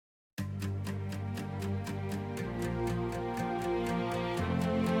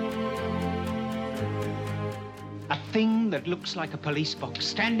thing that looks like a police box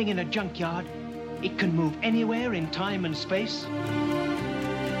standing in a junkyard. It can move anywhere in time and space.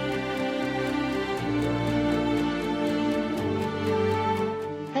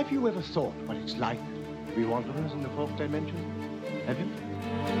 Have you ever thought what it's like to be wanderers in the fourth dimension? Have you?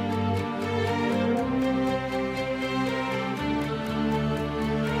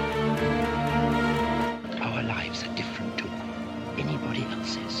 Our lives are different to anybody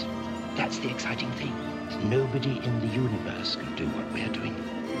else's. That's the exciting thing. Nobody in the universe can do what we're doing.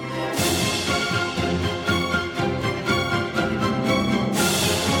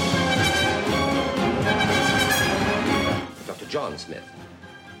 Dr. John Smith.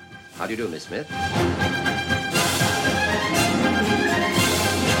 How do you do, Miss Smith?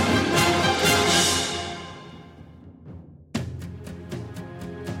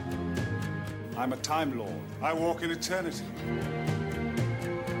 I'm a Time Lord. I walk in eternity.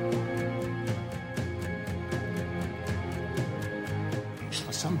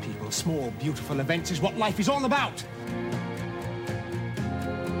 For some people, small, beautiful events is what life is all about.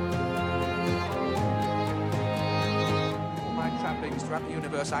 All my travellings throughout the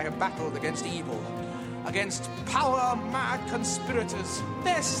universe, I have battled against evil, against power-mad conspirators.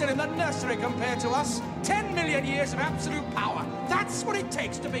 They're still in the nursery compared to us. 10 million years of absolute power. That's what it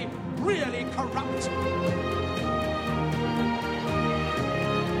takes to be really corrupt.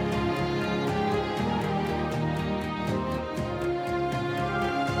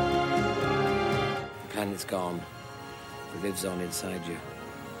 The planet's gone. It lives on inside you.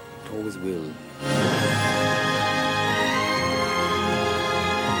 It always will.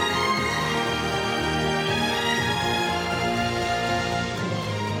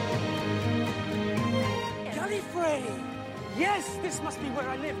 Gallifrey! Yes, this must be where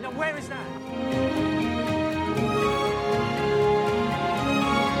I live. Now, where is that?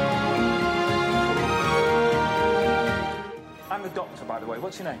 I'm the doctor, by the way.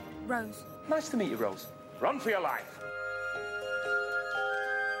 What's your name? Rose. Nice to meet you, Rose. Run for your life.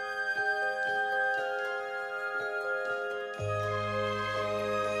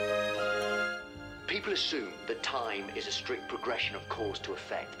 People assume that time is a strict progression of cause to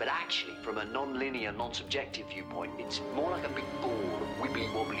effect, but actually, from a non-linear, non-subjective viewpoint, it's more like a big ball of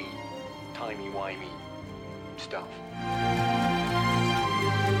wibbly-wobbly, timey-wimey stuff.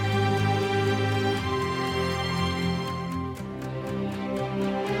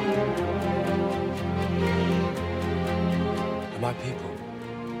 Am I people?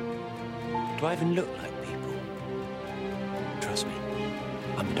 Do I even look like people? Trust me,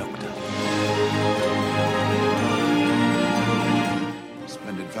 I'm a doctor.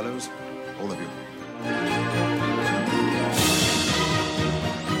 Splendid fellows, all of you.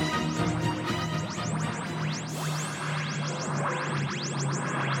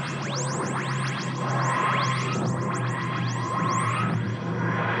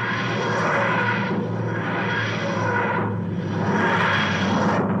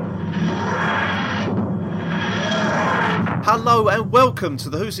 Hello and welcome to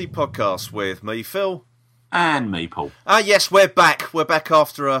the Who's He podcast with me, Phil. And me, Paul. Yes, we're back. We're back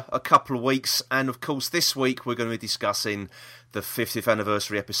after a couple of weeks. And of course, this week we're going to be discussing the 50th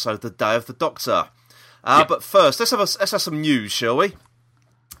anniversary episode, The Day of the Doctor. But first, let's have some news, shall we?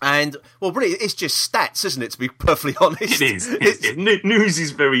 And, well, really, it's just stats, isn't it, to be perfectly honest? It is. News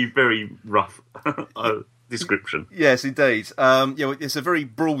is very, very rough description. Yes, indeed. It's a very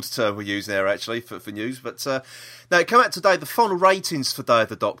broad term we're using there, actually, for news. But now, it came out today, the final ratings for Day of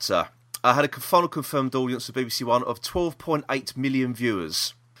the Doctor had a final confirmed audience of BBC One of 12.8 million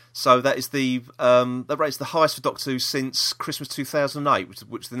viewers. So that is that rates the highest for Doctor Who since Christmas 2008,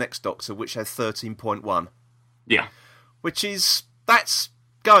 which the next Doctor, which had 13.1. Yeah. That's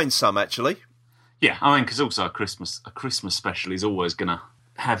going some, actually. Yeah, I mean, because also a Christmas special is always going to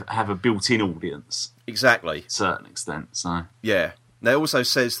have a built-in audience. Exactly. To a certain extent, so... Yeah. Now, it also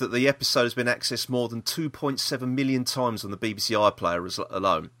says that the episode has been accessed more than 2.7 million times on the BBC iPlayer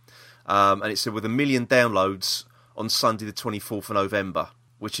alone. And it said with 1 million downloads on Sunday the 24th of November,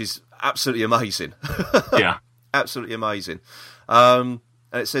 which is absolutely amazing. Yeah. Absolutely amazing. And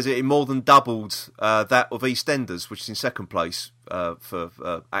it says it more than doubled that of EastEnders, which is in second place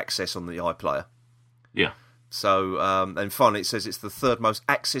for access on the iPlayer. Yeah. So, and finally it says it's the third most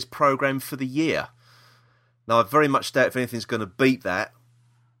accessed programme for the year. Now, I very much doubt if anything's going to beat that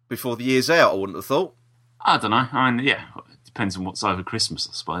before the year's out, I wouldn't have thought. I don't know. I mean, yeah, it depends on what's over Christmas,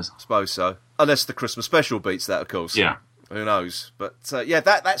 I suppose. I suppose so. Unless the Christmas special beats that, of course. Yeah. Who knows? But, yeah,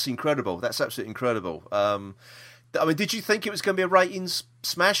 that's incredible. That's absolutely incredible. I mean, did you think it was going to be a ratings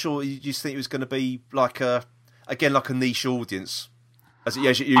smash, or did you just think it was going to be like a niche audience, as it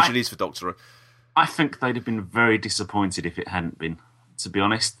usually is for Doctor Who? I think they'd have been very disappointed if it hadn't been, to be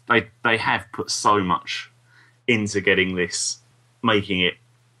honest. They have put so much into getting this, making it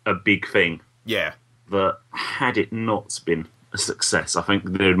a big thing. Yeah. That had it not been a success, I think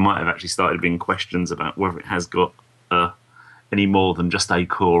there might have actually started being questions about whether it has got any more than just a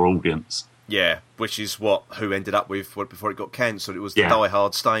core audience. Yeah, which is who ended up with before it got cancelled. It was the Die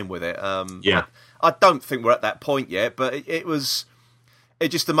Hard staying with it. I don't think we're at that point yet, but it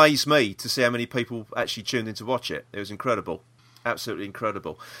just amazed me to see how many people actually tuned in to watch it. It was incredible. Absolutely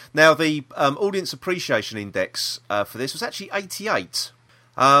incredible. Now, the Audience Appreciation Index for this was actually 88,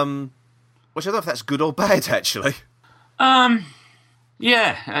 which I don't know if that's good or bad, actually.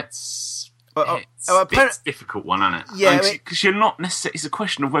 Yeah, it's a difficult one, isn't it? Yeah, because you're not necessarily. It's a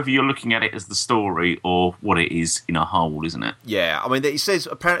question of whether you're looking at it as the story or what it is in a whole, isn't it? Yeah, I mean, it says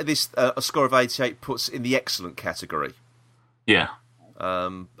apparently this a score of 88 puts in the excellent category. Yeah,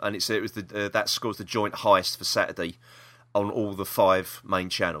 and it said it was that score's the joint highest for Saturday on all the 5 main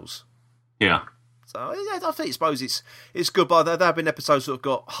channels. Yeah, so yeah, I suppose it's good, but there have been episodes that have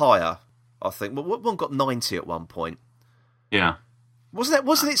got higher. I think one got 90 at one point. Yeah.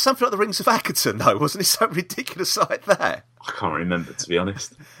 Wasn't it something like the Rings of Akaton, though? Wasn't it something ridiculous like that? I can't remember, to be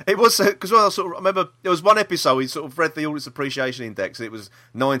honest. It was, because I remember there was one episode, we sort of read the Audience Appreciation Index, and it was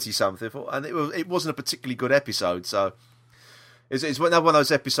 90-something, and it wasn't a particularly good episode, so it's one of those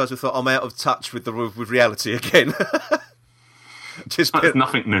episodes I thought, I'm out of touch with reality again.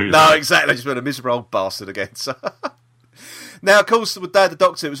 Nothing new. No, though. Exactly, just been a miserable old bastard again, so... Now, of course, with Day of the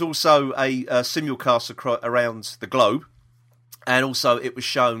Doctor, it was also a simulcast around the globe. And also, it was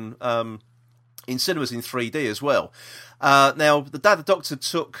shown in cinemas in 3D as well. Now, the Day of the Doctor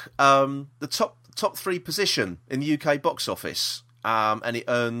took the top 3 position in the UK box office, and it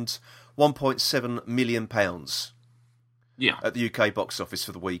earned £1.7 million. Yeah, at the UK box office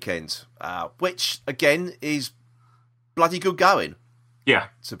for the weekend, which again is bloody good going. Yeah,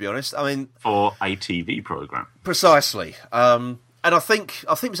 to be honest, I mean for a TV programme, precisely. And I think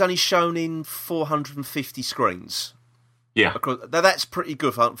it was only shown in 450 screens. Yeah, that's pretty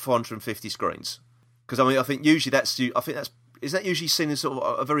good for 450 screens. Because I mean, I think usually is that usually seen as sort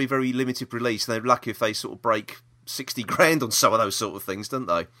of a very, very limited release. And they're lucky if they sort of break 60 grand on some of those sort of things, don't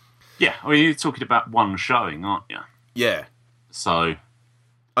they? Yeah, I mean, you're talking about one showing, aren't you? Yeah. So,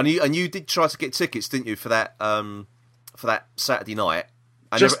 and you did try to get tickets, didn't you, for that Saturday night?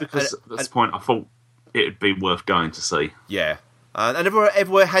 Just because at this point I thought it would be worth going to see. Yeah, and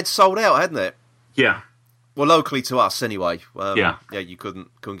everywhere had sold out, hadn't it? Yeah. Well, locally to us, anyway. Yeah, you couldn't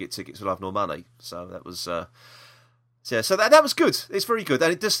get tickets for love nor money, so that was so that was good. It's very good,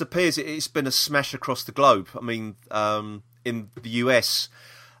 and it just appears it's been a smash across the globe. I mean, in the US,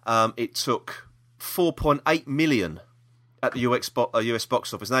 it took 4.8 million at the US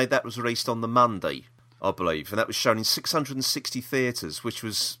box office. Now that was released on the Monday, I believe, and that was shown in 660 theatres,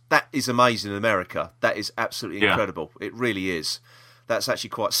 that is amazing in America. That is absolutely incredible. It really is. That's actually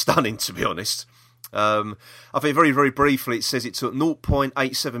quite stunning, to be honest. I think very, very briefly it says it took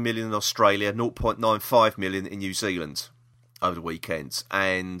 0.87 million in Australia, 0.95 million in New Zealand over the weekend,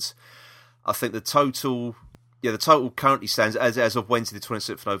 and I think the total currently stands as of Wednesday the 26th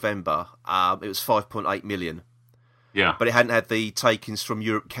of November. It was 5.8 million. Yeah, but it hadn't had the takings from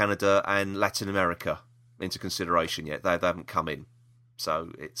Europe, Canada, and Latin America into consideration yet. They haven't come in,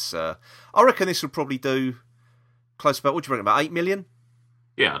 so it's. I reckon this will probably do close about. What do you reckon, about 8 million?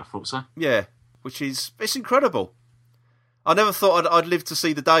 Yeah, I thought so. Yeah. It's incredible. I never thought I'd live to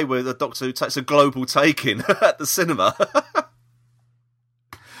see the day where the Doctor Who takes a global take-in at the cinema.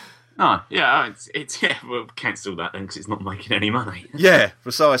 No, yeah, we'll cancel that then because it's not making any money. Yeah,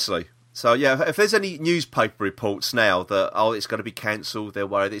 precisely. So yeah, if there's any newspaper reports now that it's going to be cancelled, they're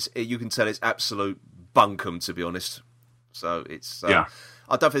worried. You can tell it's absolute bunkum, to be honest. So it's I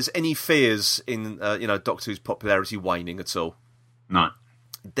don't think there's any fears in Doctor Who's popularity waning at all. No.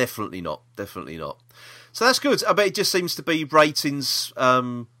 Definitely not. So that's good. I bet it just seems to be ratings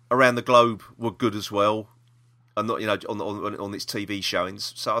around the globe were good as well, and not on its TV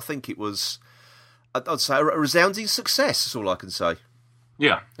showings. So I think it was, I'd say, a resounding success. That's all I can say.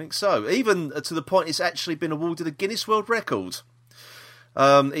 Yeah, I think so. Even to the point it's actually been awarded a Guinness World Record.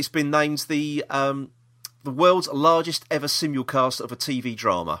 It's been named the world's largest ever simulcast of a TV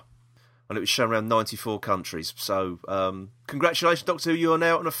drama. And it was shown around 94 countries. So, congratulations, Doctor Who, you are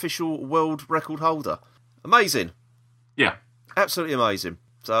now an official world record holder. Amazing. Yeah. Absolutely amazing.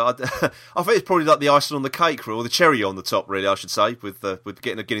 So, I think it's probably like the icing on the cake, or the cherry on the top, really, I should say, with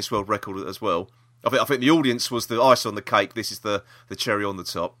getting a Guinness World Record as well. I think the audience was the icing on the cake. This is the cherry on the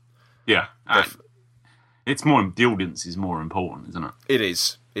top. Yeah. It's more, the audience is more important, isn't it? It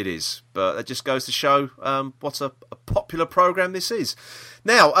is. It is, but it just goes to show what a popular program this is.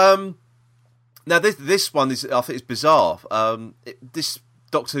 Now, this one is, I think, is bizarre. This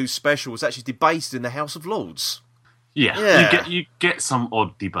Doctor Who special was actually debated in the House of Lords. Yeah. You get some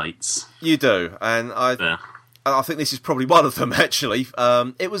odd debates. You do, and I think this is probably one of them. Actually,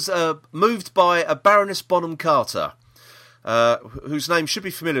 it was moved by a Baroness Bonham Carter. Whose name should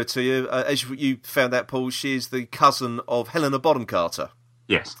be familiar to you, as you found out, Paul. She is the cousin of Helena Bonham Carter.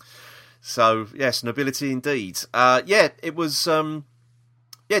 Yes. So, yes, nobility indeed. It was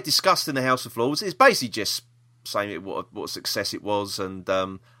discussed in the House of Lords. It's basically just saying what a success it was, and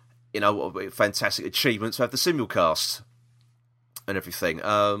what a fantastic achievement to have the simulcast and everything.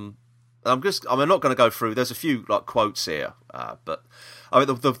 I'm not going to go through. There's a few quotes here, but I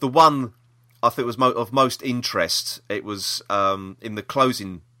mean, the one I think was of most interest. It was in the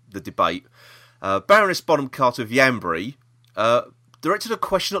closing the debate. Baroness Bonham Carter of Yanbury directed a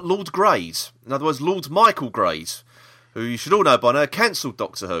question at Lord Grade. In other words, Lord Michael Grade, who you should all know by now, cancelled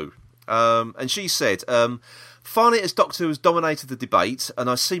Doctor Who. And she said, finally, as Doctor Who has dominated the debate, and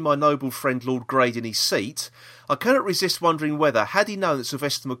I see my noble friend Lord Grade in his seat, I cannot resist wondering whether, had he known that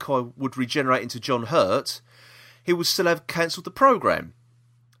Sylvester McCoy would regenerate into John Hurt, he would still have cancelled the programme.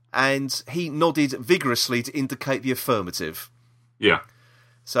 And he nodded vigorously to indicate the affirmative. Yeah.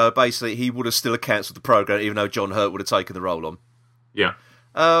 So basically, he would have still cancelled the programme, even though John Hurt would have taken the role on. Yeah.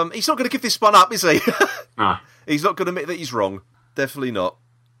 He's not going to give this one up, is he? No. He's not going to admit that he's wrong. Definitely not.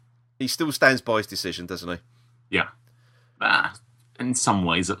 He still stands by his decision, doesn't he? Yeah. In some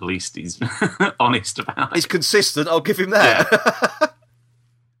ways, at least, he's honest about it. He's consistent, I'll give him that. Yeah.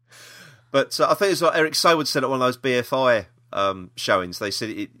 But I think it's like Eric Saward said at one of those BFI showings. They said,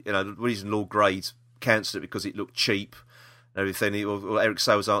 the reason Lord Grade cancelled it because it looked cheap and everything. Eric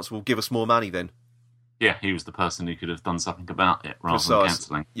Saward's answer, well, give us more money then. Yeah, he was the person who could have done something about it rather than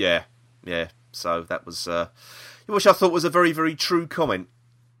cancelling. Yeah. So that was, which I thought was a very, very true comment,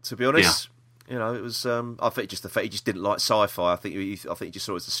 to be honest. Yeah. It was. I think just the fact he just didn't like sci-fi. I think he just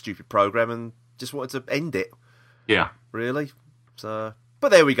thought it was a stupid program and just wanted to end it. Yeah, really. So,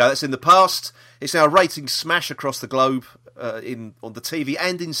 but there we go. That's in the past. It's now a rating smash across the globe on the TV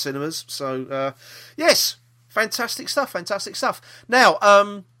and in cinemas. So, yes, fantastic stuff. Fantastic stuff.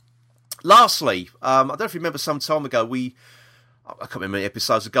 Now, lastly, I don't know if you remember some time ago, I can't remember how many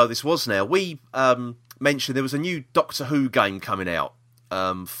episodes ago this was now, we mentioned there was a new Doctor Who game coming out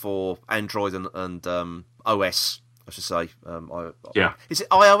for Android and OS, I should say. Is it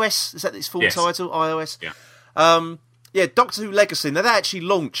iOS? Is that its full title? iOS? Yeah. Doctor Who Legacy. Now, that actually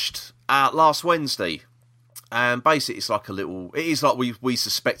launched last Wednesday. And basically, it's like it is like we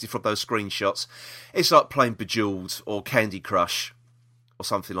suspected from those screenshots. It's like playing Bejeweled or Candy Crush or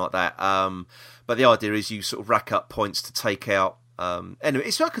something like that. But the idea is you sort of rack up points to take out. Anyway,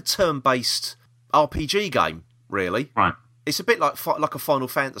 it's like a turn-based RPG game, really. Right. It's a bit like a Final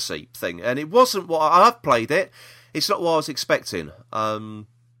Fantasy thing, and it wasn't what I've played it. It's not what I was expecting.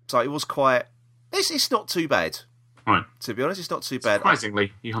 So it was quite. It's not too bad. Right. To be honest, it's not too bad.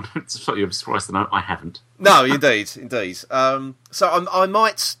 Surprisingly, you're surprised to know I haven't. No, indeed. So I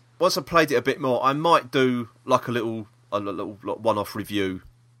might, once I played it a bit more, I might do like a little one-off review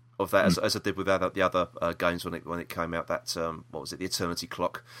of that, as I did with the other games when it came out. That what was it, the Eternity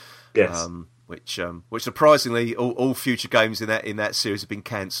Clock? Yes. Which surprisingly, all future games in that series have been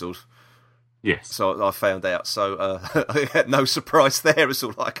cancelled. Yes. So I found out. So no surprise there is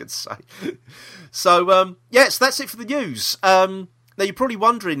all I can say. So so that's it for the news. Now you're probably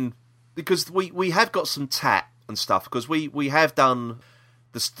wondering, because we have got some tat and stuff, because we have done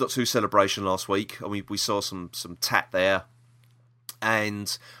the Doctor Who celebration last week, and we saw some tat there,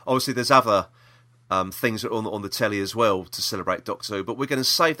 and obviously there's other things on the telly as well to celebrate Doctor Who, but we're going to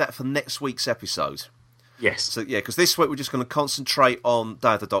save that for next week's episode. Yes. So because this week we're just going to concentrate on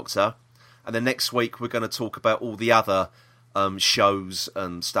Day of the Doctor. And then next week we're going to talk about all the other shows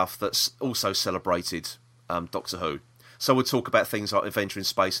and stuff that's also celebrated Doctor Who. So we'll talk about things like Adventure in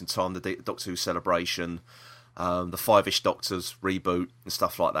Space and Time, the Doctor Who celebration, the Five-ish Doctors reboot and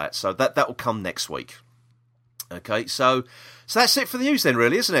stuff like that. So that will come next week. Okay, so that's it for the news then,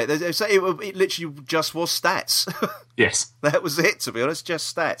 really, isn't it? It literally just was stats. Yes. That was it, to be honest,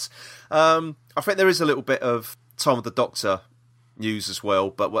 just stats. I think there is a little bit of Time of the Doctor news as well,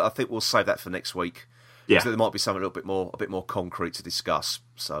 but I think we'll save that for next week. Yeah, so there might be something a bit more concrete to discuss.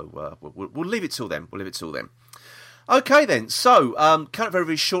 So we'll leave it till then. Okay then. So coming up very,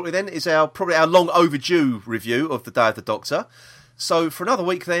 very shortly then is probably our long overdue review of the Day of the Doctor. So for another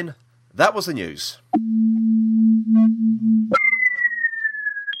week then, that was the news.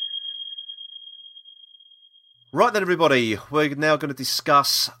 Right then, everybody, we're now going to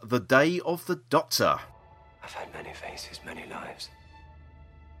discuss The Day of the Doctor. I've had many faces, many lives.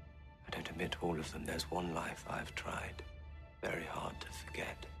 I don't admit all of them. There's one life I've tried very hard to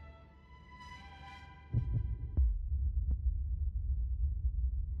forget.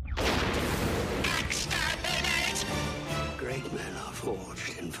 Great men are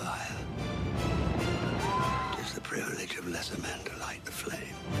forged in fire. It is the privilege of lesser men to light the flame.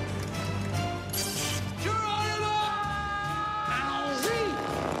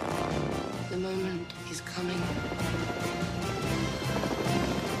 The moment is coming.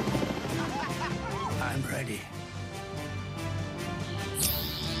 I'm ready.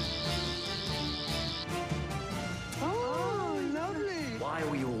 Oh, lovely. Why are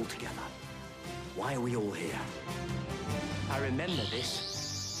we all together? Why are we all here? I remember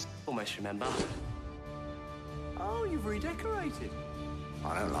this. Almost remember. Oh, you've redecorated.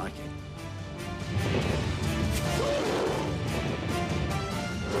 I don't like it.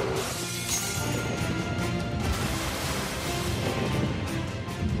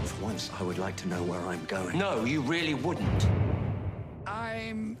 For once, I would like to know where I'm going. No, you really wouldn't.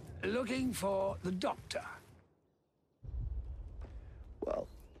 I'm looking for the Doctor. Well,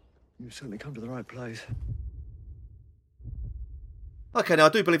 you've certainly come to the right place. Okay, now I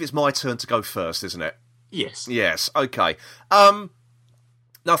do believe it's my turn to go first, isn't it? Yes. Yes, okay. Now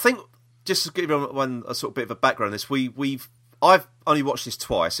I think, just to give everyone a sort of bit of a background on this, I've only watched this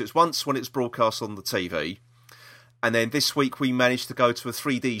twice. It was once when it was broadcast on the TV, and then this week we managed to go to a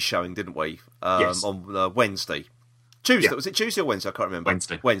 3D showing, didn't we? Yes. On Wednesday. Tuesday, Yeah. Was it Tuesday or Wednesday? I can't remember.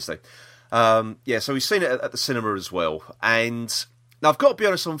 Wednesday. Yeah, so we've seen it at the cinema as well. And now I've got to be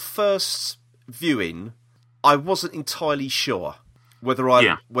honest, on first viewing, I wasn't entirely sure whether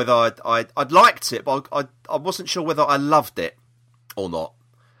I'd liked it, but I wasn't sure whether I loved it or not.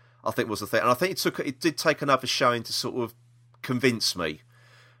 I think was the thing, and I think it did take another showing to sort of convince me.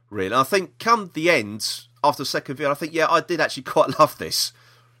 Really, and I think come the end after the second view, I think I did actually quite love this.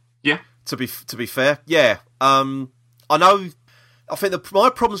 Yeah. To be fair, yeah. I know. I think my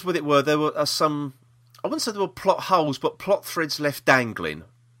problems with it were there were some. I wouldn't say there were plot holes, but plot threads left dangling.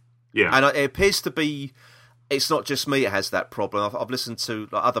 Yeah. And it appears to be. It's not just me that has that problem. I've listened to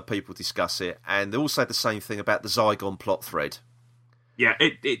other people discuss it, and they all say the same thing about the Zygon plot thread. Yeah,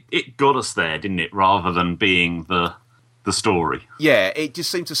 it got us there, didn't it? Rather than being the story. Yeah, it just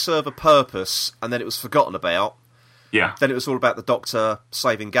seemed to serve a purpose, and then it was forgotten about. Yeah. Then it was all about the Doctor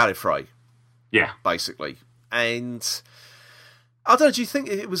saving Gallifrey. Yeah. Basically. And I don't know, do you think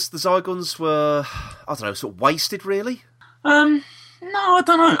it was the Zygons were, I don't know, sort of wasted, really? No, I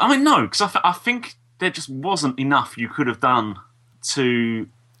don't know. I mean, no, because I think there just wasn't enough you could have done to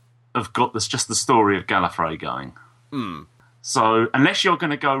have got just the story of Gallifrey going. Hmm. So, unless you're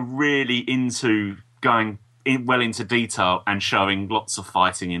going to go really into going well into detail and showing lots of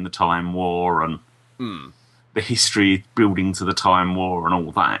fighting in the Time War and the history building to the Time War and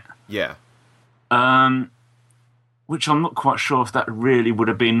all that. Yeah. Which I'm not quite sure if that really would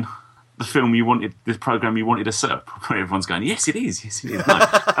have been the film you wanted, the programme you wanted to set up. Everyone's going, yes, it is. Yes, it is.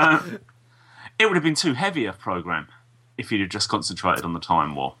 No. It would have been too heavy a programme if you'd have just concentrated on the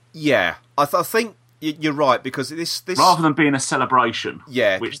Time War. Yeah. I think you're right, because this... Rather than being a celebration,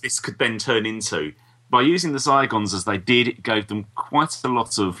 yeah, which this could then turn into, by using the Zygons as they did, it gave them quite a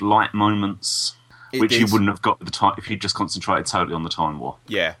lot of light moments, which you wouldn't have got at the time if you just concentrated totally on the Time War.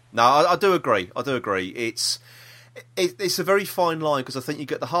 Yeah. No, I do agree. It's a very fine line, because I think you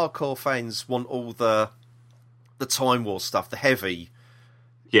get the hardcore fans want all the Time War stuff, the heavy,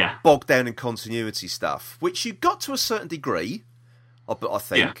 bogged down in continuity stuff, which you got to a certain degree, I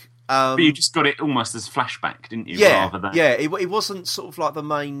think. Yeah. But you just got it almost as flashback, didn't you? Yeah, rather than... yeah. It wasn't sort of like the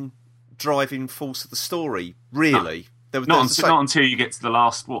main driving force of the story, really. No. Not until you get to the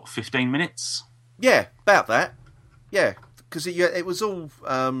last 15 minutes. Yeah, about that. Yeah, because it was all.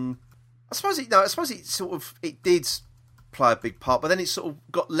 I suppose it sort of did play a big part, but then it sort of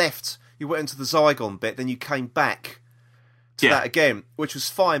got left. You went into the Zygon bit, then you came back to that again, which was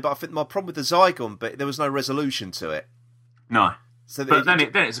fine. But I think my problem with the Zygon bit, there was no resolution to it. No. So then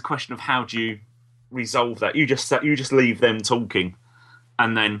it's a question of how do you resolve that? You just leave them talking,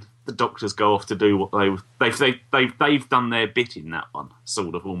 and then the Doctors go off to do what they've done their bit in that one,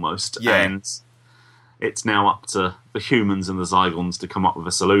 sort of almost. Yeah. And it's now up to the humans and the Zygons to come up with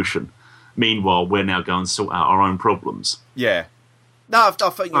a solution. Meanwhile, we're now going to sort out our own problems. Yeah. No, I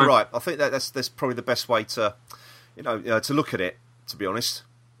think you're right. I think that's probably the best way to, to look at it. To be honest,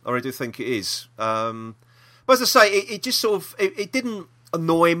 I really do think it is. But as I say, it just sort of it didn't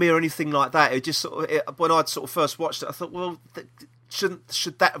annoy me or anything like that. It just sort of when I'd sort of first watched it, I thought, well, should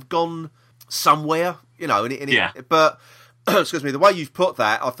that have gone somewhere, you know. But excuse me, the way you've put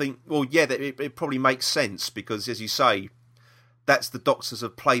that, I think, well, yeah, it probably makes sense because, as you say, that's the Doctors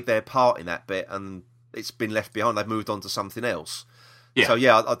have played their part in that bit, and it's been left behind. They've moved on to something else. Yeah. So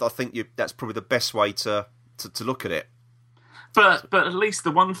yeah, I think that's probably the best way to look at it. But at least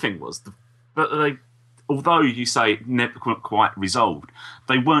the one thing was that they, although you say it never quite resolved,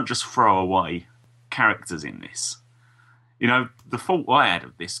 they weren't just throwaway characters in this. You know, the fault I had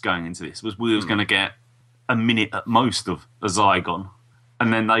of this going into this was we was going to get a minute at most of a Zygon,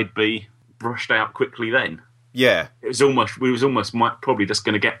 and then they'd be brushed out quickly. Then, yeah, we was almost probably just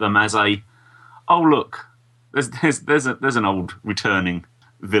going to get them as a, oh look, there's an old returning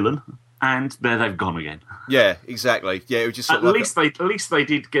villain, and there they've gone again. Yeah, exactly. Yeah, it was just at least they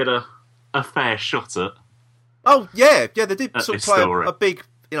did get a fair shot at. Oh yeah, they did sort of play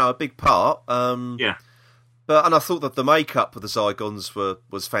a big part. Yeah. And I thought that the makeup of the Zygons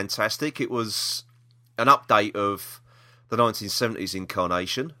was fantastic. It was an update of the 1970s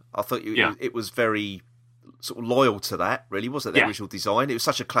incarnation. I thought it was very sort of loyal to that, really, wasn't it? The original design. It was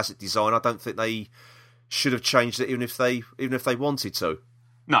such a classic design. I don't think they should have changed it, even if they wanted to.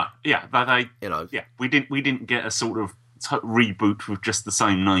 No, we didn't get a sort of reboot with just the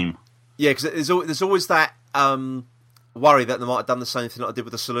same name. Yeah, because there's always that worry that they might have done the same thing that I did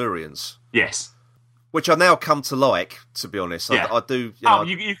with the Silurians. Yes. Which I now come to like, to be honest. Yeah. I do.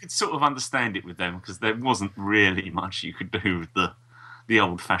 You could sort of understand it with them because there wasn't really much you could do with the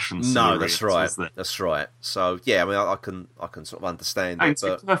old-fashioned Silurians. No, that's right. That's right. So yeah, I mean, I can sort of understand it.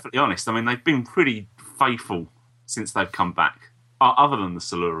 To be perfectly honest, I mean, they've been pretty faithful since they've come back. Other than the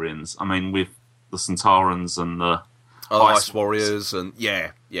Silurians, I mean, with the Centaurans and the Ice Warriors, and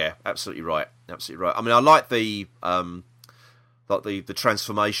yeah, absolutely right. I mean, I like the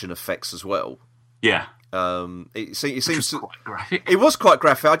transformation effects as well. Yeah. It seems quite graphic. It was quite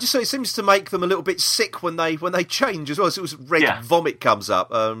graphic. It seems to make them a little bit sick when they change as well. So it was red vomit comes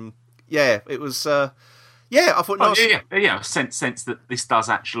up. It was. I thought. Nice. Sense that this does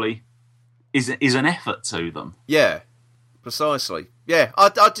actually is an effort to them. Yeah, precisely. Yeah,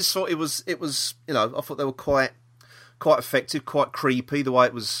 I just thought it was. I thought they were quite effective, quite creepy. The way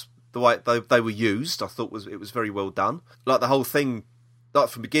they were used, I thought it was very well done. Like the whole thing. Like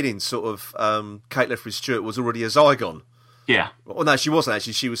from the beginning, sort of, Kate Lethbridge-Stewart was already a Zygon. Yeah. Well, no, she wasn't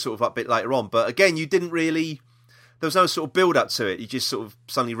actually. She was sort of a bit later on. But again, you didn't really. There was no sort of build up to it. You just sort of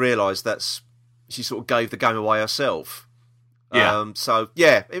suddenly realised she sort of gave the game away herself. Yeah.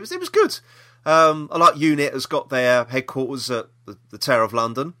 It was good. I like UNIT has got their headquarters at the Tower of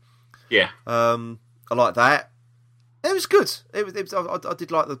London. Yeah. I like that. It was good. I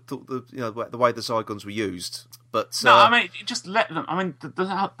did like the way the Zygons were used. But no, I mean, just let them. I mean,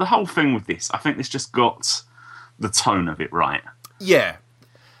 the whole thing with this, I think this just got the tone of it right. Yeah,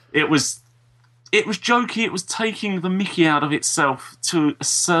 it was jokey. It was taking the mickey out of itself to a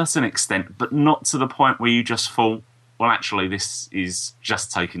certain extent, but not to the point where you just thought, well, actually, this is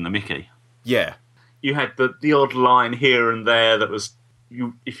just taking the mickey. Yeah, you had the odd line here and there that was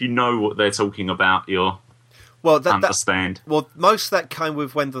if you know what they're talking about, you'll understand. Most of that came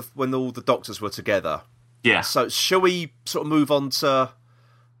with when all the Doctors were together. Yeah. So shall we sort of move on to...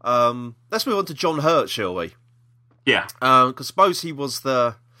 let's move on to John Hurt, shall we? Yeah. Because I suppose he was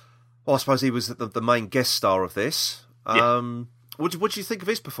the main guest star of this. What do you think of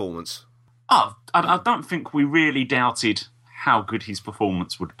his performance? Oh, I don't think we really doubted how good his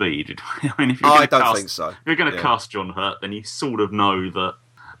performance would be, did we? I mean, I don't think so. If you're going to cast John Hurt, then you sort of know that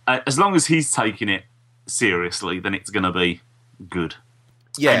as long as he's taking it seriously, then it's going to be good.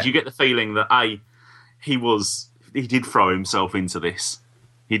 Yeah. And you get the feeling that, he did throw himself into this.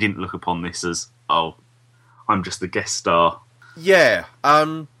 He didn't look upon this as, oh, I'm just a guest star. Yeah.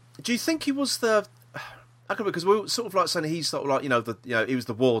 Do you think he was the... Because we were sort of like saying he's sort of like, he was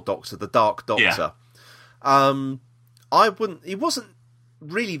the War Doctor, the Dark Doctor. Yeah. He wasn't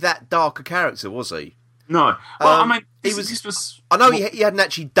really that dark a character, was he? No. Well, I mean, this was... I know he hadn't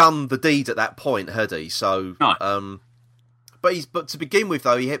actually done the deed at that point, had he? So... No. But to begin with,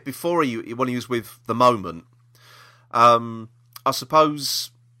 though, when he was with the Moment, I suppose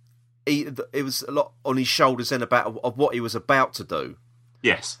it was a lot on his shoulders then of what he was about to do.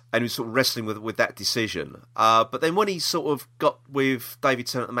 Yes, and he was sort of wrestling with that decision. But then when he sort of got with David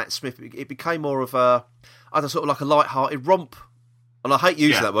Tennant and Matt Smith, it became more of a sort of like a light-hearted romp. And I hate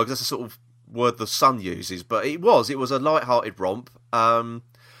using that word because that's the sort of word the Sun uses, but it was a light-hearted romp.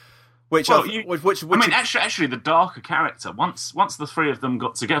 Actually, the darker character. Once the three of them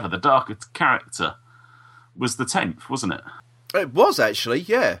got together, the darker character was the 10th, wasn't it? It was actually,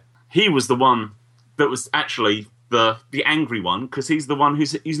 yeah. He was the one that was actually the angry one, because he's the one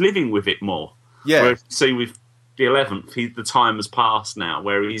who's living with it more. Yeah. Whereas you see with the 11th, the time has passed now,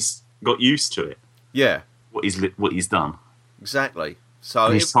 where he's got used to it. Yeah. What he's done. Exactly. So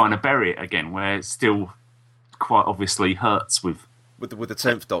and he's trying to bury it again, where it still quite obviously hurts with the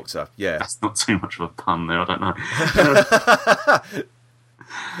 10th Doctor. Yeah. That's not too much of a pun there, I don't know.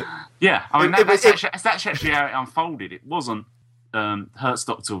 Yeah, I mean, that's actually how it unfolded. It wasn't Hurt's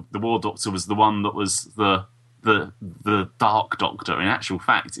Doctor, the War Doctor, was the one that was the Dark Doctor. In actual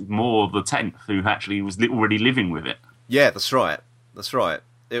fact, more the 10th who actually was already living with it. Yeah, that's right. That's right.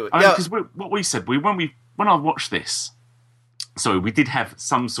 Because what we said, when I watched this, so we did have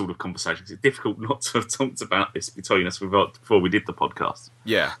some sort of conversation. It's difficult not to have talked about this between us before we did the podcast.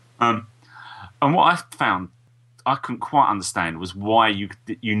 Yeah. And what I found I couldn't quite understand was why you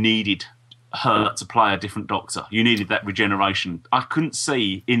needed her to play a different Doctor. You needed that regeneration. I couldn't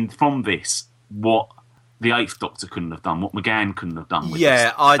see from this what the 8th Doctor couldn't have done, what McGann couldn't have done. With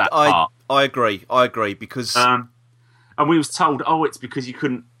I agree because and we was told, it's because you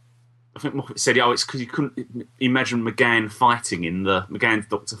couldn't. I think Moffat said, it's because you couldn't imagine McGann's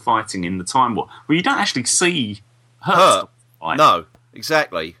Doctor fighting in the Time War. Well, you don't actually see her. Fight. No,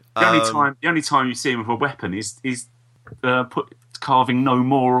 exactly. The only time you see him with a weapon is carving no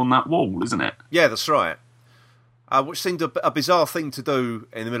more on that wall, isn't it? Yeah, that's right. Which seemed a bizarre thing to do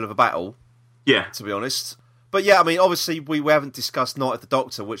in the middle of a battle. Yeah, to be honest. But yeah, I mean, obviously we haven't discussed Night of the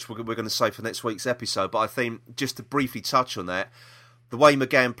Doctor, which we're going to say for next week's episode. But I think just to briefly touch on that, the way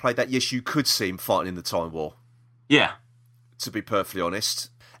McGann played that, yes, you could see him fighting in the Time War. Yeah, to be perfectly honest.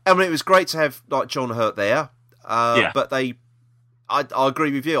 I mean, it was great to have John Hurt there. But I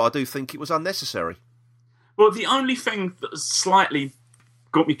agree with you. I do think it was unnecessary. Well, the only thing that slightly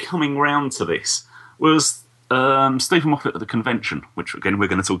got me coming round to this was Stephen Moffat at the convention, which, again, we're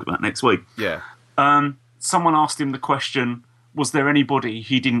going to talk about next week. Yeah. Someone asked him the question, was there anybody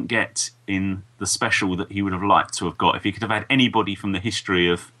he didn't get in the special that he would have liked to have got? If he could have had anybody from the history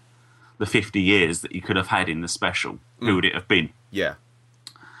of the 50 years that he could have had in the special, who would it have been? Yeah.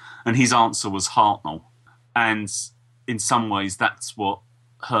 And his answer was Hartnell. And in some ways, that's what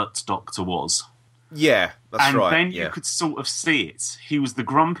Hurt's Doctor was. Yeah, that's right. And then you could sort of see it. He was the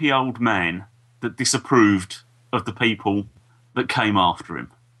grumpy old man that disapproved of the people that came after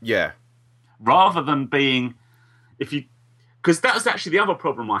him. Yeah. Rather than being... Because that was actually the other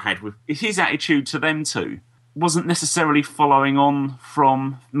problem I had with his attitude to them two. Wasn't necessarily following on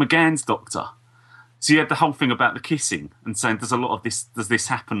from McGann's Doctor. So you had the whole thing about the kissing and saying, does this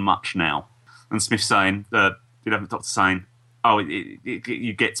happen much now? And Smith saying, the 11th Doctor saying,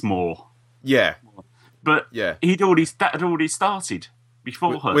 it gets more. Yeah. But that had already started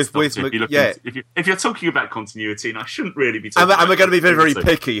before her. If you're talking about continuity, and I shouldn't really be talking about we're going to be very, very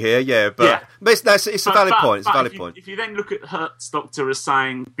picky here, but it's a valid point. It's a valid point. If you then look at Hurt's Doctor as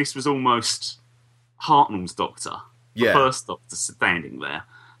saying this was almost Hartnell's Doctor, the first Doctor standing there,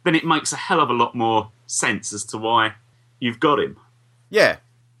 then it makes a hell of a lot more sense as to why you've got him. Yeah.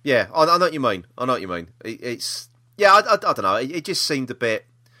 Yeah, I know what you mean. I don't know. It just seemed a bit...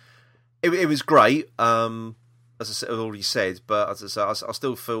 It was great, as I said, already said, but as I say, I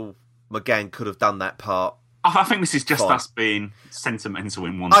still feel McGann could have done that part. I think this is just us being sentimental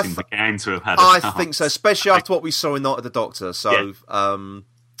in wanting McGann to have had I think so, especially after what we saw in Night of the Doctor. So, and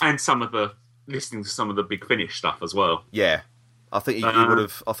listening to some of the Big Finish stuff as well. Yeah. I think he would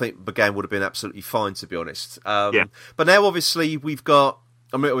have. I think McGann would have been absolutely fine, to be honest. But now, obviously, we've got.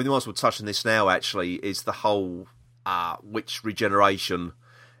 I mean, we might as well touch on this now. Actually, is the whole which regeneration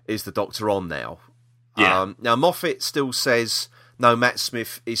is the Doctor on now? Yeah. Now Moffat still says no. Matt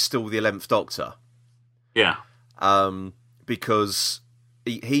Smith is still the 11th Doctor. Yeah. Because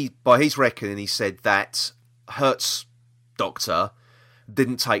he by his reckoning, he said that Hurt's Doctor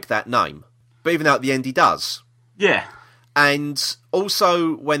didn't take that name, but even though at the end he does. Yeah. And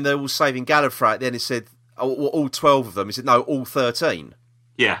also, when they're all saving Gallifrey, then he said, all 12 of them, he said, no, all 13.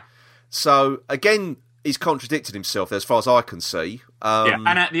 Yeah. So, again, he's contradicted himself, as far as I can see. And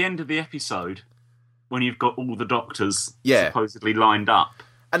at the end of the episode, when you've got all the Doctors supposedly lined up.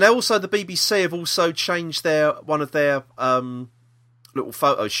 And also, the BBC have also changed one of their little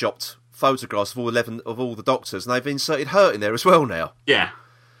photoshopped photographs of all the Doctors, and they've inserted Hurt in there as well now. Yeah.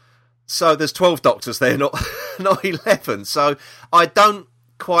 So there's 12 Doctors there, not 11. So I don't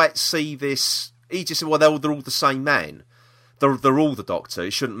quite see this. He just said, well, they're all the same man. They're all the Doctor.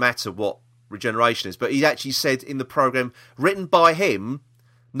 It shouldn't matter what regeneration is. But he actually said in the programme, written by him,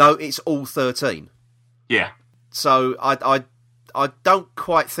 no, it's all 13. Yeah. So I don't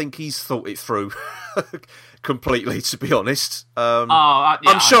quite think he's thought it through completely, to be honest. Yeah,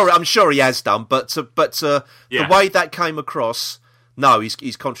 I'm sure he has done, but the way that came across, no,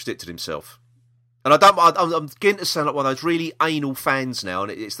 he's contradicted himself. And I'm beginning to sound like one of those really anal fans now,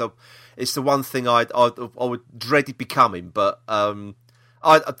 and it's the one thing I would dreaded becoming, but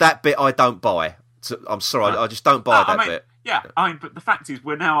that bit I don't buy. I'm sorry, I just don't buy that bit. Yeah, but the fact is,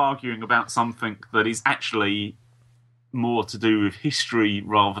 we're now arguing about something that is actually more to do with history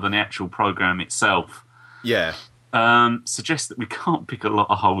rather than the actual programme itself. Yeah. Suggests that we can't pick a lot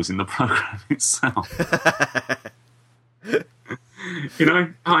of holes in the programme itself. You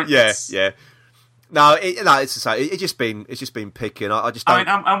know? Yeah. No, it's the same. It's just been picking. I just don't.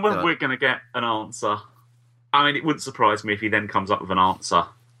 And when we're going to get an answer, it wouldn't surprise me if he then comes up with an answer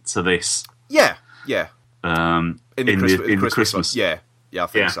to this. Yeah. In the Christmas. Yeah, I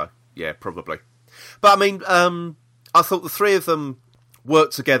think so. Yeah, probably. But I thought the three of them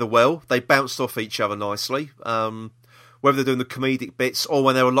worked together well. They bounced off each other nicely. Whether they're doing the comedic bits or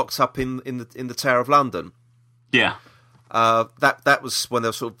when they were locked up in the Tower of London. Yeah. That was when they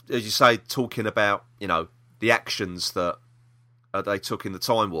were sort of, as you say, talking about, the actions that they took in the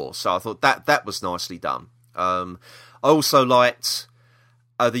Time War. So I thought that was nicely done. I also liked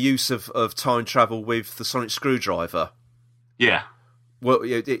the use of time travel with the sonic screwdriver. Yeah. Well,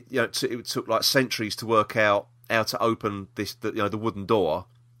 it took like centuries to work out how to open the wooden door,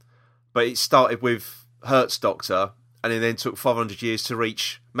 but it started with Hertz Doctor, and it then took 500 years to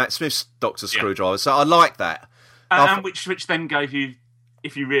reach Matt Smith's Doctor screwdriver. So I like that. And which then gave you,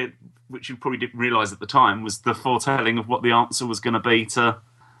 which you probably didn't realise at the time, was the foretelling of what the answer was going to be to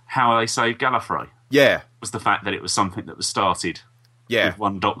how they saved Gallifrey. Yeah. Was the fact that it was something that was started with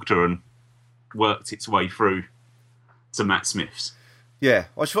one Doctor and worked its way through to Matt Smith's. Yeah,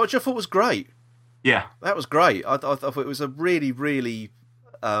 which I thought was great. Yeah. That was great. I thought it was a really, really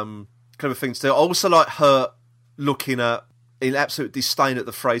clever thing to do. I also like her looking in absolute disdain at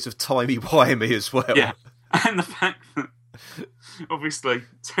the phrase of timey-wimey as well. Yeah. And the fact that, obviously,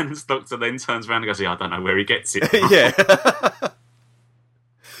 Tennant's Doctor then turns around and goes, I don't know where he gets it from. Yeah.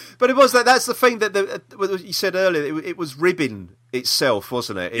 But it was that's the thing that you said earlier. It was ribbing itself,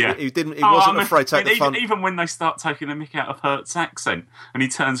 wasn't it? It wasn't afraid to take the fun. Even when they start taking the mick out of Hertz's accent, and he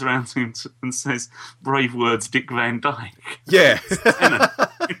turns around to him and says, "Brave words, Dick Van Dyke." Yeah.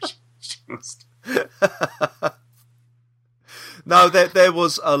 No, there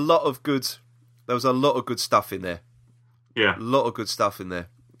was a lot of good. There was a lot of good stuff in there. Yeah, a lot of good stuff in there.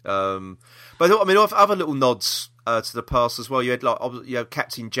 But other little nods to the past as well. You had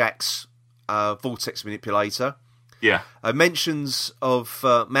Captain Jack's vortex manipulator. Yeah. Mentions of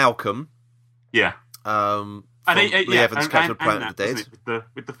Malcolm. Yeah. Lee Evans, Captain of Planet of the Dead.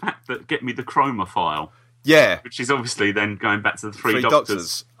 With the fact that get me the chroma file. Yeah. Which is obviously then going back to the three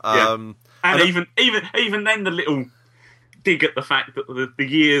doctors. And even then the little dig at the fact that the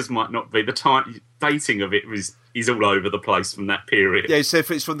years might not be, the time dating of it is all over the place from that period. Yeah, so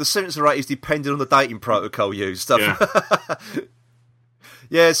if it's from the 70s or 80s, depending on the dating protocol used. Yeah.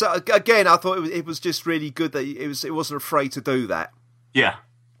 Yeah, so again, I thought it was just really good that it wasn't afraid to do that. Yeah.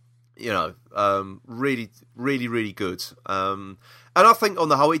 Really, really, really good. And I think on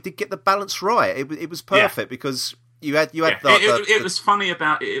the whole, it did get the balance right. It was perfect because you had it was funny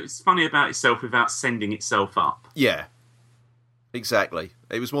about itself without sending itself up. Yeah. Exactly.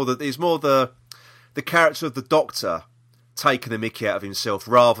 It was more the character of the Doctor taking the mickey out of himself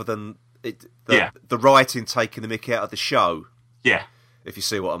rather than the writing taking the mickey out of the show. Yeah. If you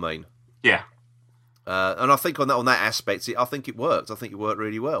see what I mean. Yeah. And I think on that aspect, I think it worked. I think it worked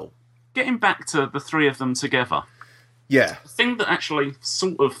really well. Getting back to the three of them together. Yeah. The thing that actually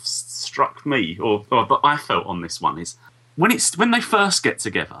sort of struck me, or that I felt on this one, is when they first get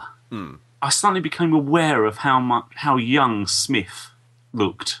together, I suddenly became aware of how young Smith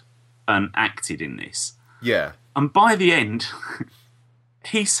looked and acted in this. Yeah. And by the end,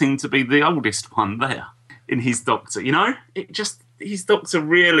 he seemed to be the oldest one there in his Doctor. His Doctor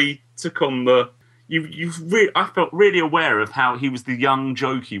really took on the. I felt really aware of how he was the young,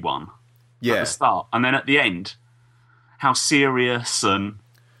 jokey one at the start, and then at the end, how serious and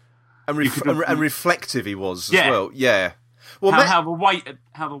reflective he was as well. Yeah. Well, how the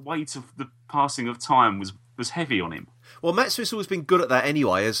weight of the passing of time was heavy on him. Well, Matt Smith's always been good at that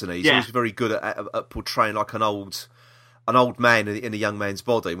anyway, hasn't he? He's always very good at portraying like an old man in a young man's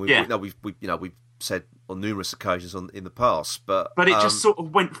body. We've said on numerous occasions in the past, but it just sort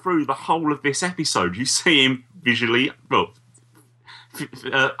of went through the whole of this episode. You see him visually,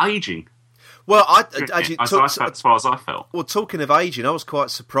 aging. Well, as far as I felt. Well, talking of aging, I was quite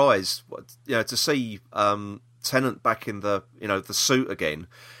surprised, to see Tennant back in the the suit again,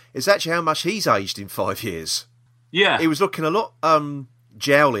 is actually how much he's aged in 5 years. Yeah, he was looking a lot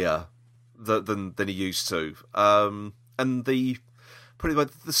jowlier than he used to, and the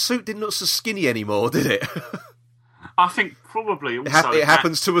suit didn't look so skinny anymore, did it? I think probably also it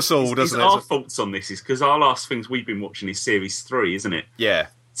happens to us all, doesn't it? Our thoughts on this is because our last things we've been watching is series 3, isn't it? Yeah.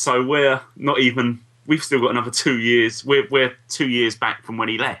 So we're not even. We've still got another 2 years. We're 2 years back from when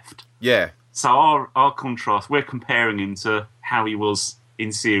he left. Yeah. So our contrast, we're comparing him to how he was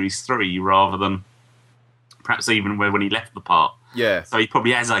in series 3 rather than perhaps even when he left the part. Yeah. So he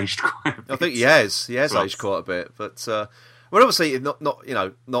probably has aged quite a bit. I think he has. He has aged quite a bit, but well, obviously not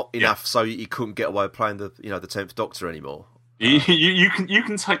enough, so he couldn't get away playing the 10th Doctor anymore. You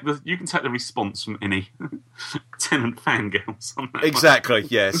can take the response from any Tennant fangirls on that. Exactly.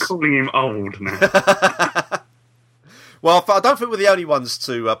 Yes. I'm calling him old now. Well, I don't think we're the only ones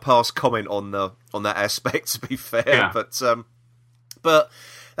to pass comment on that aspect. To be fair, yeah. but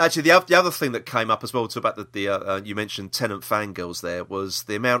actually, the other thing that came up as well about the you mentioned Tennant fangirls there was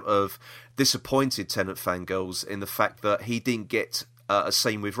the amount of disappointed Tennant fangirls in the fact that he didn't get a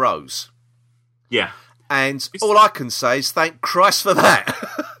scene with Rose. Yeah. And all I can say is thank Christ for that.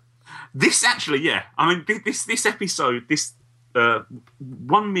 This actually, yeah. I mean, this episode,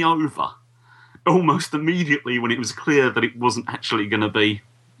 won me over almost immediately when it was clear that it wasn't actually going to be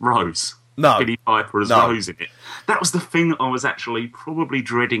Rose. No. Billy Piper as Rose in it. That was the thing I was actually probably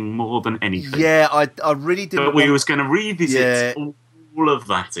dreading more than anything. Yeah, I really didn't. But we was going to revisit all of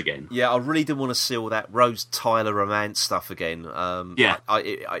that again. Yeah, I really didn't want to see all that Rose Tyler romance stuff again. Yeah,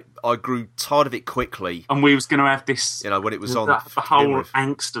 I grew tired of it quickly, and we was going to have this. When it was on the whole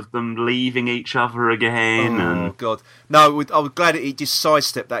angst of them leaving each other again. Oh God, no! I was glad it just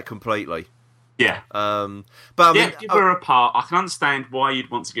sidestepped that completely. Yeah, but I mean, give her a part. I can understand why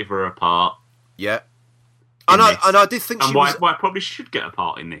you'd want to give her a part. Yeah, and I did think why I probably should get a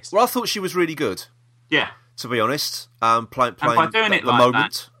part in this. Well, I thought she was really good. Yeah. To be honest, playing and by doing it the like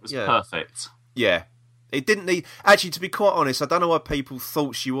moment that was perfect. Yeah, it didn't need. Actually, to be quite honest, I don't know why people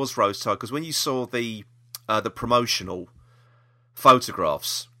thought she was Rose Tyler, because when you saw the promotional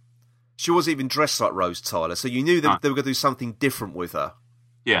photographs, she wasn't even dressed like Rose Tyler, so you knew that they were going to do something different with her.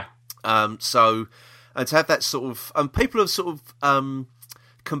 Yeah. So, and to have that sort of, and people have sort of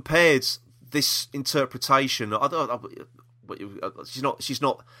compared this interpretation. She's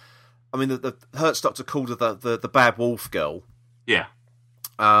not. I mean, the Hertz Doctor called her the bad wolf girl. Yeah.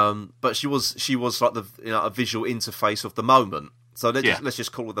 But she was like a visual interface of the moment. So let's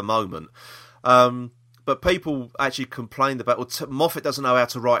just call it the moment. But people actually complained about, Moffat doesn't know how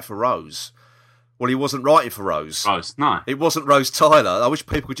to write for Rose. Well, he wasn't writing for Rose. No. It wasn't Rose Tyler. I wish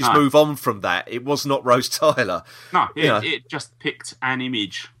people could just move on from that. It was not Rose Tyler. No, it just picked an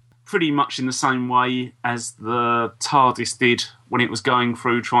image. Pretty much in the same way as the TARDIS did when it was going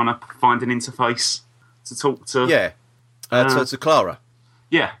through trying to find an interface to talk to. Yeah, to Clara.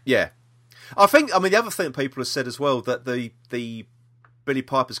 Yeah. I mean, the other thing people have said as well, that the Billy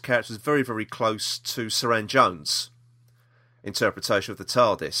Piper's character is very, very close to Saran Jones' interpretation of the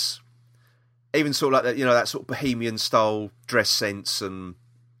TARDIS. Even sort of like that, that sort of bohemian style dress sense and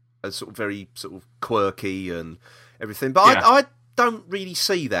sort of very sort of quirky and everything. But I don't really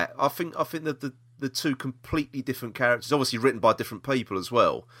see that. I think that the two completely different characters, obviously written by different people as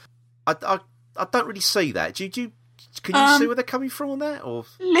well. I don't really see that. Can you see where they're coming from on that? Or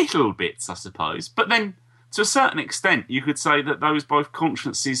little bits, I suppose. But then, to a certain extent, you could say that those both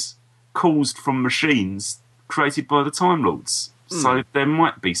consciences caused from machines created by the Time Lords. So there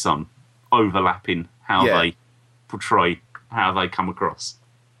might be some overlap in how they portray, how they come across.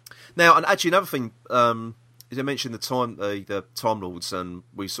 Now, and actually another thing. As I mentioned the Time Lords, and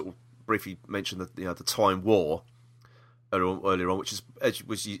we sort of briefly mentioned the Time War earlier on, which is as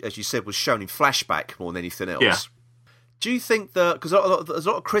you said was shown in flashback more than anything else. Yeah. Do you think that because there's a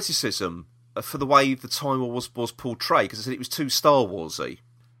lot of criticism for the way the Time War was portrayed, because it was too Star Warsy.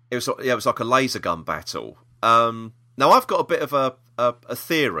 It was like a laser gun battle. Now I've got a bit of a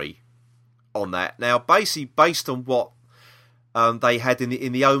theory on that. Now, basically based on what they had in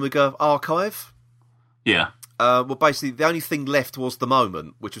the Omega archive. Yeah. Well, basically, the only thing left was the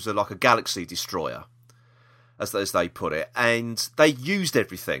moment, which was like a galaxy destroyer, as they put it, and they used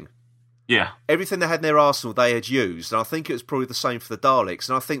everything. Yeah. Everything they had in their arsenal, they had used, and I think it was probably the same for the Daleks.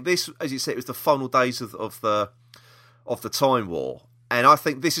 And I think this, as you said, it was the final days of the Time War, and I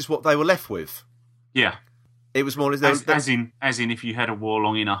think this is what they were left with. Yeah. It was more as in if you had a war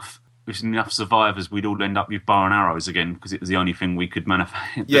long enough. With enough survivors, we'd all end up with bow and arrows again, because it was the only thing we could was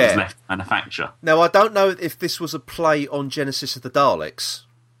left to manufacture. Now, I don't know if this was a play on Genesis of the Daleks,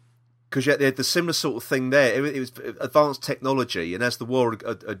 Because you had the similar sort of thing there. It was advanced technology, and as the war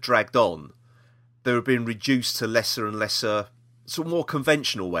had dragged on, they were being reduced to lesser and lesser, sort of more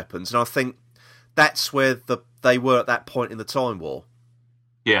conventional weapons. And I think that's where they were at that point in the Time War.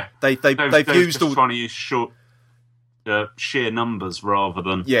 Yeah, they've used just trying to use short, sheer numbers rather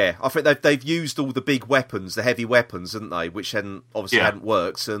than. Yeah, I think they've used all the big weapons, the heavy weapons, hadn't they? Which hadn't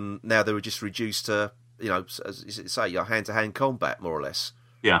worked, and now they were just reduced to, as you say, hand-to-hand combat, more or less.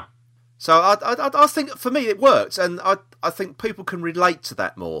 Yeah. So I think for me it worked, and I think people can relate to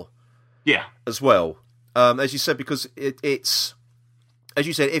that more. Yeah. As well, as you said, because it's, as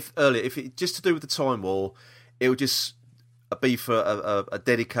you said, if it just to do with the Time War, it would just be for a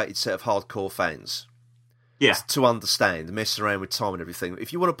dedicated set of hardcore fans. Yeah. To understand, mess around with time and everything.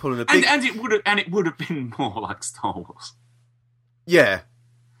 If you want to pull in a big, and it would have been more like Star Wars. Yeah.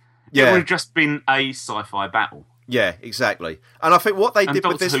 It would have just been a sci-fi battle. Yeah, exactly. And I think what they did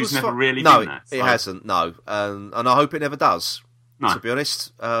with this was never really no, been that. So. It hasn't. No, and I hope it never does. No. To be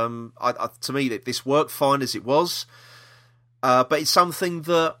honest, to me, this worked fine as it was, but it's something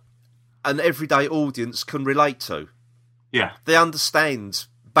that an everyday audience can relate to. Yeah, they understand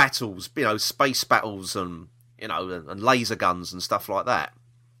battles, space battles, and and laser guns and stuff like that.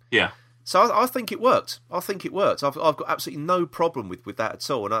 Yeah. So I think it worked. I've got absolutely no problem with that at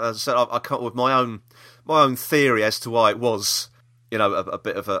all. And as I said, I come up with my own theory as to why it was, a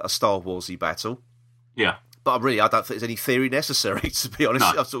bit of a Star Warsy battle. Yeah. But I don't think there's any theory necessary, to be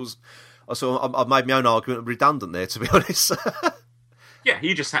honest. No. I've made my own argument redundant there, to be honest. Yeah,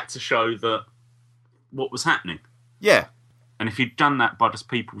 you just had to show that what was happening. Yeah. And if you'd done that by just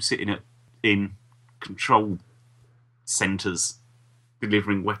people sitting in control centres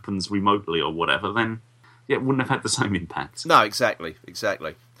delivering weapons remotely or whatever, then it wouldn't have had the same impact. No, exactly.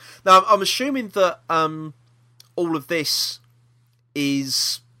 Now, I'm assuming that all of this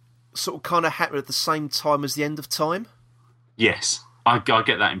is sort of kind of happening at the same time as the end of time. Yes, I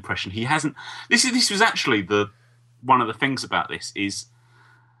get that impression. He hasn't. This was actually one of the things about this is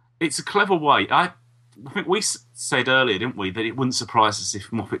it's a clever way. I think we said earlier, didn't we, that it wouldn't surprise us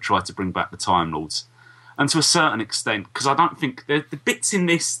if Moffat tried to bring back the Time Lords. And to a certain extent, because I don't think the bits in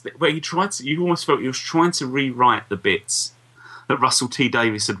this where you almost felt he was trying to rewrite the bits that Russell T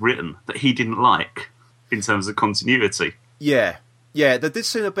Davies had written that he didn't like in terms of continuity. Yeah, there did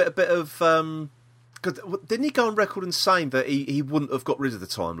seem a bit of. Cause didn't he go on record and saying that he wouldn't have got rid of the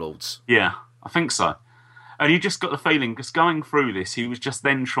Time Lords? Yeah, I think so. And you just got the feeling, because going through this, he was just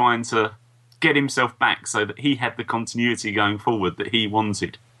then trying to get himself back so that he had the continuity going forward that he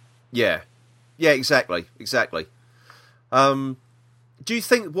wanted. Yeah. Yeah, exactly. Do you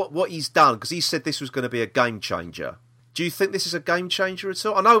think what he's done, because he said this was going to be a game changer, do you think this is a game changer at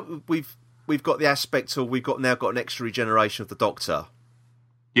all? I know we've got the aspect of we've now got an extra regeneration of the Doctor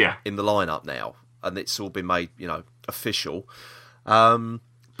in the lineup now, and it's all been made, official. But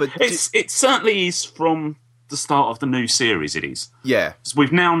it certainly is from the start of the new series, it is. Yeah. So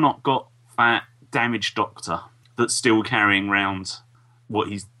we've now not got that damaged Doctor that's still carrying around what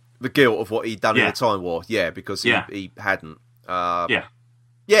he's... The guilt of what he'd done in the Time War, because he hadn't. Yeah,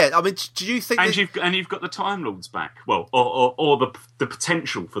 I mean, do you think... And you've got the Time Lords back. Well, or the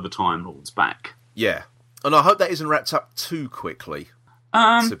potential for the Time Lords back. Yeah. And I hope that isn't wrapped up too quickly,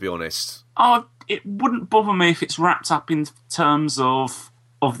 to be honest. It wouldn't bother me if it's wrapped up in terms of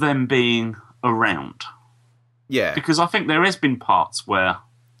them being around. Yeah. Because I think there has been parts where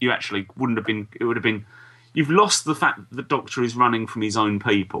you actually wouldn't have been... It would have been... You've lost the fact that the Doctor is running from his own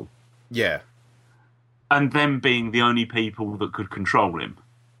people. Yeah. And them being the only people that could control him,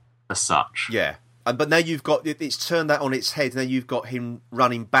 as such. Yeah. But now you've got... It's turned that on its head, now you've got him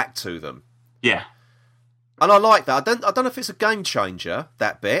running back to them. Yeah. And I like that. I don't know if it's a game changer,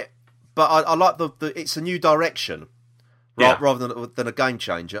 that bit, but I like the it's a new direction rather than a game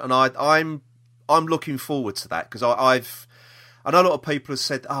changer. And I'm looking forward to that, because I know a lot of people have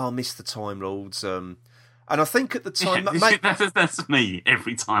said, I miss the Time Lords, and I think at the time... That's me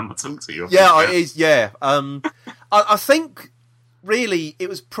every time I talk to you. Yeah, it is, yeah. I think, really, it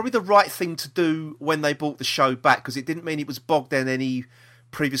was probably the right thing to do when they brought the show back, because it didn't mean it was bogged down any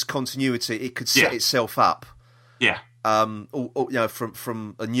previous continuity. It could set itself up. Yeah.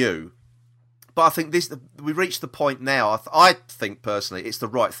 From anew. But I think we reached the point now, I think, personally, it's the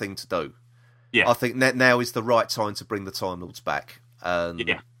right thing to do. Yeah. I think now is the right time to bring the Time Lords back.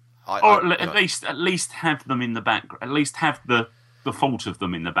 Yeah. At least have them in the background. At least have the fault of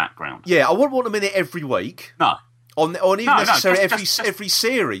them in the background. Yeah, I wouldn't want them in it every week. No. Or even necessarily every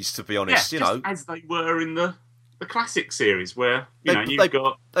series, to be honest. As they were in the classic series, where you've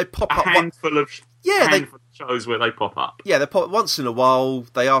got they pop a handful of Yeah, handful of shows where they pop up. Yeah, they pop once in a while.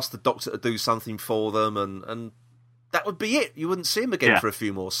 They ask the Doctor to do something for them, and that would be it. You wouldn't see him again for a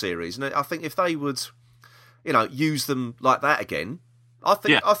few more series. And I think if they would, use them like that again, I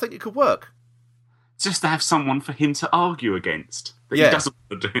think it could work. Just to have someone for him to argue against. But he doesn't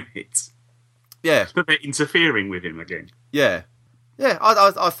want to do it. Yeah. But they're interfering with him again. Yeah. Yeah,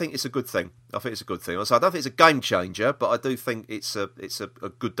 I think it's a good thing. I think it's a good thing. So I don't think it's a game changer, but I do think it's a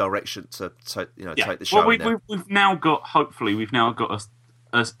good direction to take the show. Well, we've now got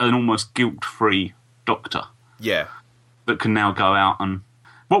an almost guilt-free Doctor. Yeah. That can now go out, and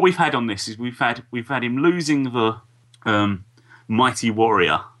what we've had on this is we've had him losing the mighty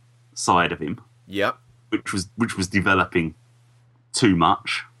warrior side of him. Yeah. Which was developing too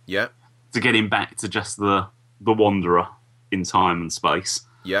much. Yeah. To get him back to just the wanderer in time and space.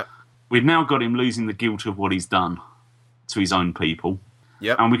 Yeah. We've now got him losing the guilt of what he's done to his own people.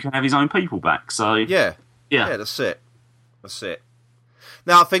 Yeah. And we can have his own people back. So Yeah, that's it.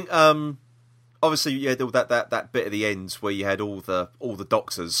 Now I think obviously you had all that bit at the end where you had all the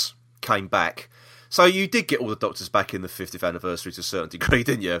Doctors came back. So you did get all the Doctors back in the 50th anniversary to a certain degree,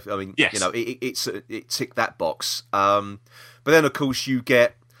 didn't you? I mean, yes. It ticked that box. But then, of course, you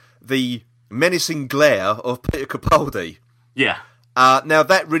get the menacing glare of Peter Capaldi. Yeah. Now,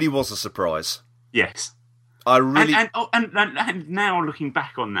 that really was a surprise. Yes. I really... And now, looking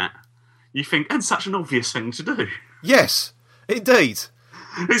back on that, you think, and such an obvious thing to do. Yes, indeed.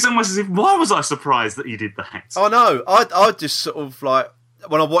 It's almost as if, why was I surprised that he did that? I know. I just sort of like...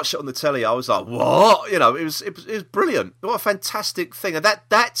 When I watched it on the telly, I was like, "What?" It was brilliant. What a fantastic thing! And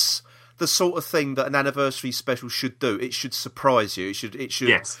that's the sort of thing that an anniversary special should do. It should surprise you. It should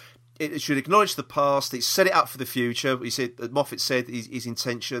yes. It should acknowledge the past. It set it up for the future. Moffat said his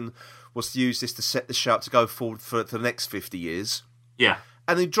intention was to use this to set the show up to go forward for the next 50 years. Yeah,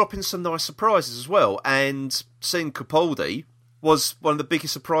 and then drop in some nice surprises as well. And seeing Capaldi was one of the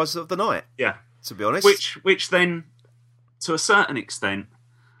biggest surprises of the night. Yeah, to be honest. Which then, to a certain extent,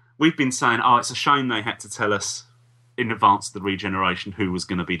 we've been saying, it's a shame they had to tell us in advance of the regeneration who was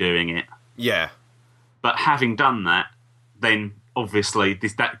going to be doing it. Yeah. But having done that, then obviously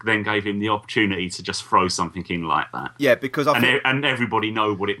that then gave him the opportunity to just throw something in like that. Yeah, because and everybody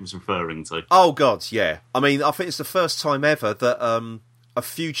know what it was referring to. Oh God, yeah. I mean, I think it's the first time ever that a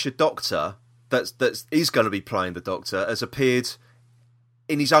future Doctor that is going to be playing the Doctor has appeared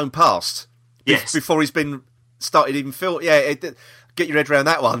in his own past. Yes. Before he's been started even film. Yeah, get your head around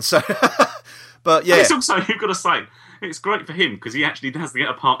that one. So, but yeah, and it's also, you've got to say, it's great for him because he actually has to get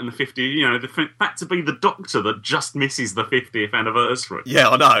a part in the 50th. The fact to be the Doctor that just misses the 50th anniversary. Yeah,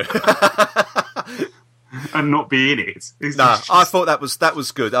 I know. And not be in it. I thought that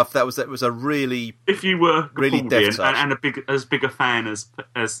was good. That was a really, if you were really deft and as big a fan as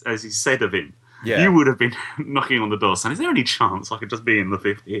he said of him, yeah, you would have been knocking on the door saying, "Is there any chance I could just be in the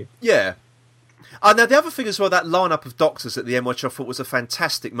 50th?" Yeah. Now the other thing as well, that lineup of Doctors at the end, which I thought was a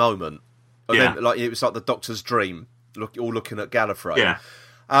fantastic moment. Yeah. Then, it was like the Doctor's dream, all looking at Gallifrey. Yeah.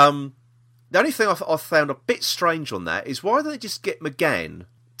 The only thing I found a bit strange on that is why don't they just get McGann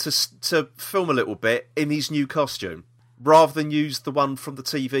to film a little bit in his new costume rather than use the one from the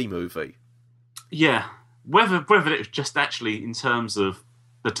TV movie? Yeah. Whether it was just actually in terms of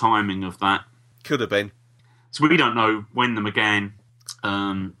the timing of that. Could have been. So we don't know when the McGann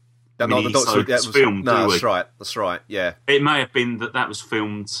the Doctor was filmed. No, that's right. Yeah, it may have been that was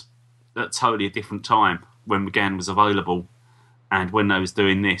filmed at totally a different time when McGann was available, and when they was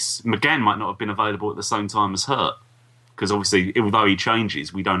doing this, McGann might not have been available at the same time as Hurt, because obviously, although he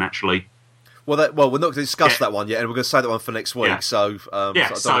changes, we don't actually. Well, we're not going to discuss that one yet, and we're going to save that one for next week. Yeah.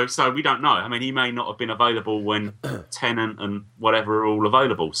 So we don't know. I mean, he may not have been available when Tennant and whatever are all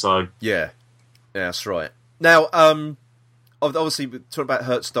available. So yeah, that's right. Now, obviously, we're talking about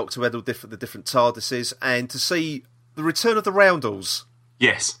Hurt's Doctor, we had all the different TARDISes, and to see the return of the Roundels.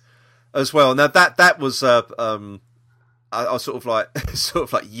 Yes. As well. Now, that was... I was sort of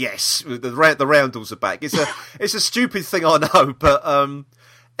like, yes, the Roundels are back. It's a stupid thing, I know, but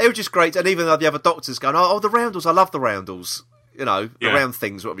it was just great. And even though the other Doctors going, the Roundels, I love the Roundels. The round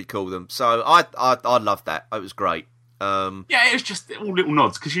things, what we call them. So I loved that. It was great. Yeah, it was just all little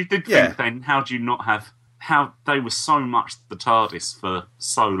nods, because you did think then, how do you not have... How they were so much the TARDIS for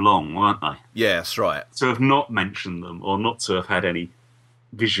so long, weren't they? Yeah, that's right. To have not mentioned them, or not to have had any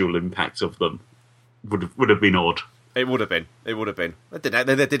visual impact of them, would have been odd. It would have been. They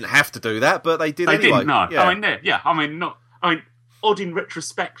didn't have to do that, but they did anyway. They didn't, no. Yeah. I mean, odd in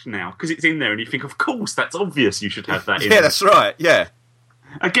retrospect now, because it's in there and you think, of course, that's obvious you should have that in. Yeah, that's right, yeah.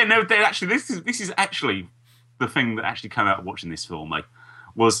 Again, this is actually the thing that actually came out of watching this film, mate,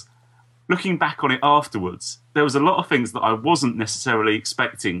 was... looking back on it afterwards, there was a lot of things that I wasn't necessarily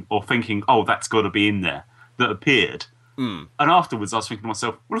expecting or thinking, oh, that's got to be in there, that appeared. And afterwards I was thinking to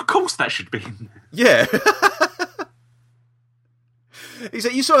myself, well, of course that should be in there. Yeah.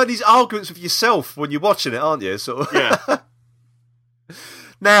 You sort of had these arguments with yourself when you're watching it, aren't you? Sort of. Yeah.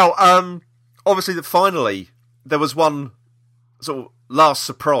 Now, obviously, finally, there was one sort of last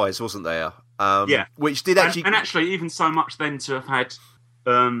surprise, wasn't there? Yeah. Which did actually... And actually, even so much then to have had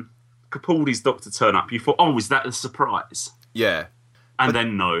Capaldi's Doctor turn up, you thought, oh, is that a surprise? Yeah. And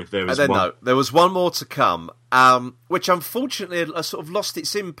then no, there was one. No, there was one more to come, which unfortunately sort of lost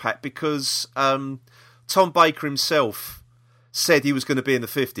its impact because Tom Baker himself said he was going to be in the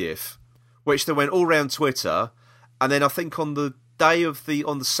 50th, which then went all round Twitter, and then I think on the day of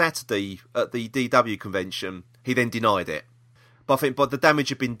on the Saturday at the DW convention, he then denied it. But I think the damage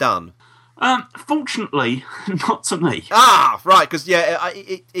had been done. Fortunately, not to me. Ah, right, because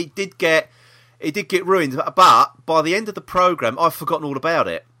it did get ruined. But by the end of the programme, I've forgotten all about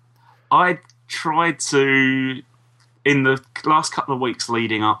it. I tried to, in the last couple of weeks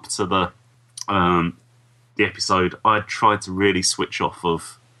leading up to the episode, I tried to really switch off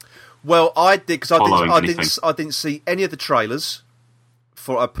of. Well, I did because I didn't see any of the trailers.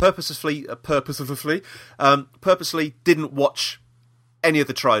 I purposely didn't watch any of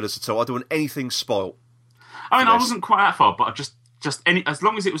the trailers at all. I don't want anything spoiled. I mean, I wasn't quite that far, but I just as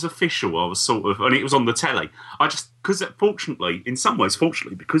long as it was official, I was sort of, and it was on the telly. Because fortunately, in some ways,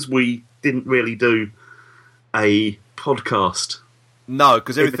 because we didn't really do a podcast. No,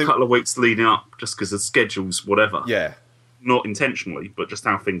 because everything... in a couple of weeks leading up, just because of schedules, whatever. Yeah. Not intentionally, but just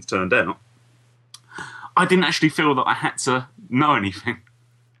how things turned out. I didn't actually feel that I had to know anything.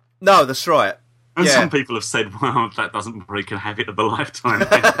 No, that's right. And some people have said, well, that doesn't break a habit of a lifetime.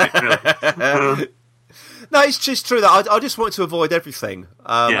 No, it's just true that I just wanted to avoid everything.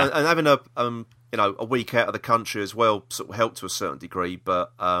 And having a week out of the country as well sort of helped to a certain degree,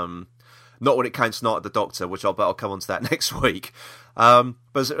 but not when it came to Night of the Doctor, which I'll come on to that next week. But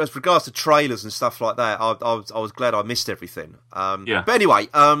as regards to trailers and stuff like that, I was glad I missed everything. But anyway,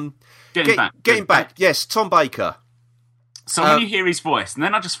 getting back. Yes, Tom Baker. So when you hear his voice, and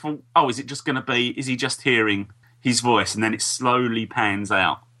then I just thought, oh, is he just hearing his voice, and then it slowly pans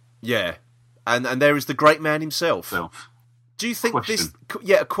out? Yeah, and there is the great man himself. Do you think this?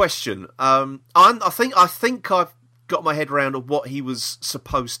 Yeah, a question. I think I've got my head around of what he was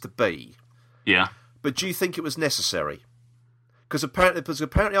supposed to be. Yeah, but do you think it was necessary? Because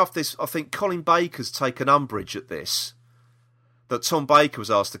apparently after this, I think Colin Baker's taken umbrage at this. That Tom Baker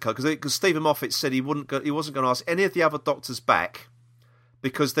was asked to come because Stephen Moffat said he wasn't going to ask any of the other Doctors back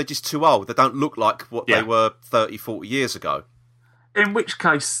because they're just too old. They don't look like what they were 30, 40 years ago. In which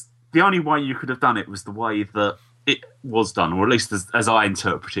case, the only way you could have done it was the way that it was done, or at least as I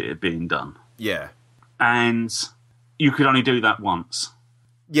interpreted it being done. Yeah. And you could only do that once.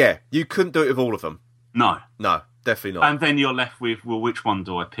 Yeah, you couldn't do it with all of them. No, definitely not. And then you're left with, well, which one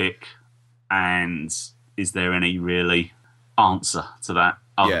do I pick? And is there any really answer to that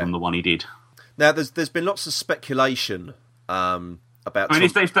other than the one he did? Now, there's been lots of speculation about... I mean,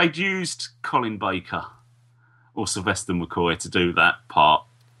 if they'd used Colin Baker or Sylvester McCoy to do that part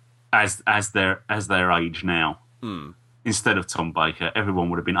as their age now, instead of Tom Baker, everyone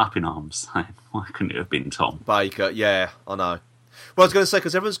would have been up in arms saying, why couldn't it have been Tom Baker? Yeah, I know. Well, I was going to say,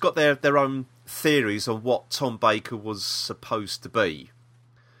 because everyone's got their own theories on what Tom Baker was supposed to be.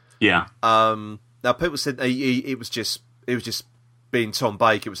 Yeah. Now, people said it was just being Tom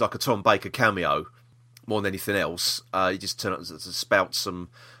Baker. It was like a Tom Baker cameo more than anything else. He just turned up to spout some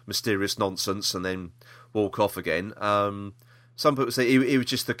mysterious nonsense and then walk off again. Some people say he was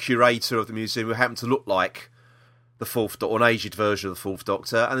just the curator of the museum who happened to look like the Fourth Doctor, or an aged version of the Fourth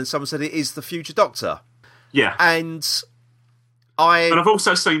Doctor. And then someone said it is the future Doctor. Yeah. And I've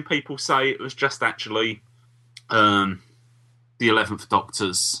also seen people say it was just actually the 11th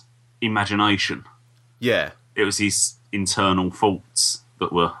Doctor's imagination. Yeah. It was his internal thoughts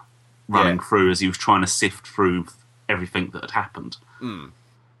that were running through as he was trying to sift through everything that had happened,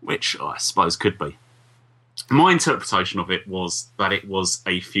 which I suppose could be. My interpretation of it was that it was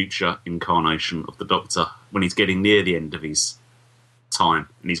a future incarnation of the Doctor when he's getting near the end of his time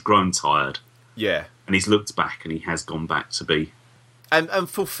and he's grown tired. Yeah. And he's looked back and he has gone back to be... And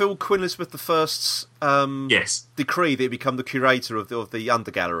fulfil Queen Elizabeth I's decree that he become the curator of the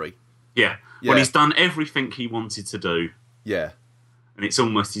Undergallery. Yeah. Well, he's done everything he wanted to do. Yeah. And it's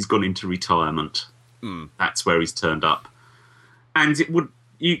almost he's gone into retirement. That's where he's turned up. And it would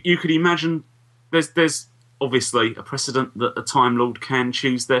you could imagine there's obviously a precedent that a Time Lord can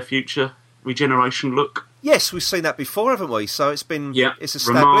choose their future regeneration look. Yes, we've seen that before, haven't we? So it's been it's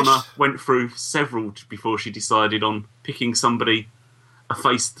established. Romana went through several before she decided on picking somebody a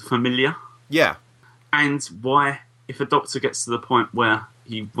face familiar. Yeah. And why, if a Doctor gets to the point where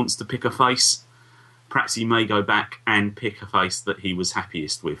he wants to pick a face, perhaps he may go back and pick a face that he was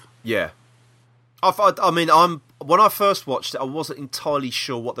happiest with. Yeah. When I first watched it, I wasn't entirely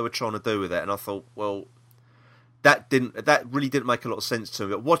sure what they were trying to do with it, and I thought, well, that really didn't make a lot of sense to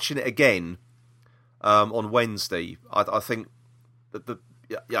me. But watching it again on Wednesday, I think that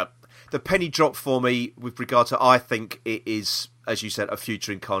the penny dropped for me with regard to, I think it is, as you said, a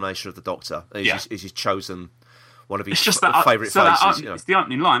future incarnation of the Doctor. Is he's chosen one of his favourite faces. It's the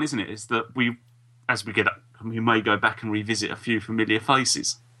opening line, isn't it? It's that as we get up, we may go back and revisit a few familiar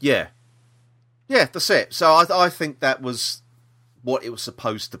faces. Yeah. Yeah, that's it. So I think that was what it was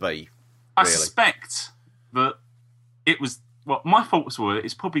supposed to be. Really. I suspect that it was... Well, my thoughts were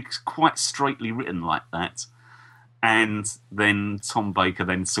it's probably quite straightly written like that. And then Tom Baker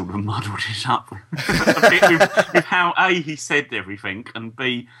then sort of muddled it up a bit with how A, he said everything, and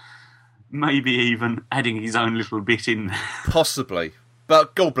B, maybe even adding his own little bit in there. Possibly.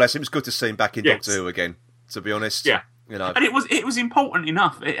 But God bless him, it's good to see him back in Doctor Who again, to be honest. Yeah. You know. And it was important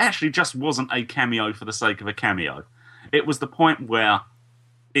enough. It actually just wasn't a cameo for the sake of a cameo. It was the point where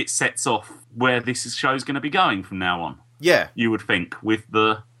it sets off where this show's going to be going from now on. Yeah. You would think, with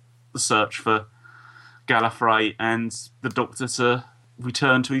the search for Gallifrey and the Doctor to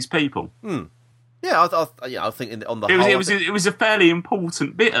return to his people. Yeah, I think on the whole... It was a fairly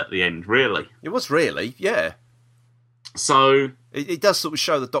important bit at the end, really. It was really, yeah. So... It does sort of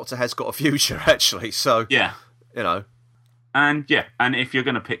show the Doctor has got a future, actually, so... Yeah. You know... And if you're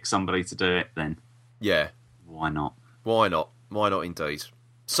going to pick somebody to do it, then... Yeah. Why not? Why not? Why not, indeed?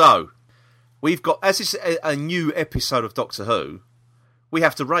 So, we've got... As it's a new episode of Doctor Who, we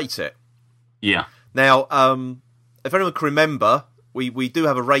have to rate it. Yeah. Now, if anyone can remember, we do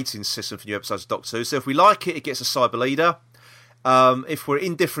have a rating system for new episodes of Doctor Who. So if we like it, it gets a Cyber Leader. If we're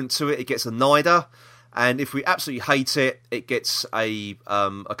indifferent to it, it gets a Nider. And if we absolutely hate it, it gets a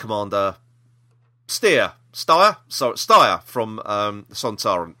Commander Steyer from the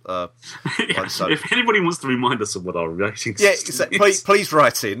Sontaran. If anybody wants to remind us of what our rating system is. Please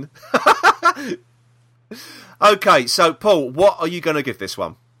write in. Okay, so Paul, what are you going to give this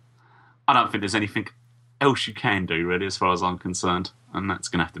one? I don't think there's anything else you can do, really, as far as I'm concerned. And that's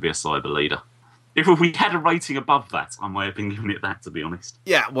going to have to be a Cyber Leader. If we had a rating above that, I might have been giving it that, to be honest.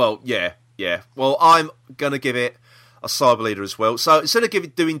 Yeah, well, yeah. Well, I'm going to give it a Cyber Leader as well. So instead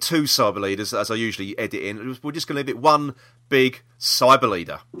of doing two Cyber Leaders, as I usually edit in, we're just going to leave it one big Cyber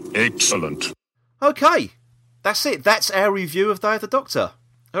Leader. Excellent. Okay, that's it. That's our review of Day of the Doctor.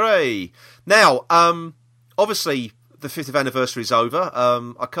 Hooray. Now, obviously, the 50th anniversary is over.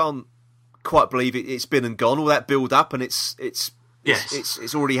 I can't quite believe it's been and gone. All that build-up, and it's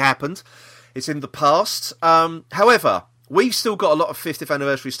already happened. It's in the past. However, we've still got a lot of 50th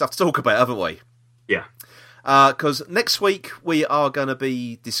anniversary stuff to talk about, haven't we? Yeah. Because next week we are going to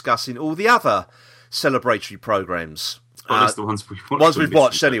be discussing all the other celebratory programmes. At least the ones we've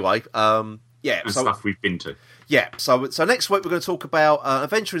watched. Anyway. And stuff we've been to. Yeah, so next week we're going to talk about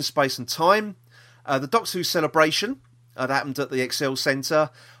Adventure in Space and Time, the Doctor Who celebration that happened at the Excel Centre,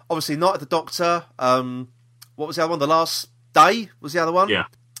 obviously Night of the Doctor, what was the other one? The Last Day was the other one? Yeah.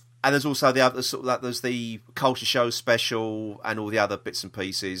 And there's also the other there's the Culture Show special and all the other bits and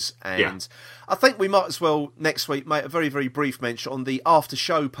pieces. And I think we might as well next week make a very, very brief mention on the after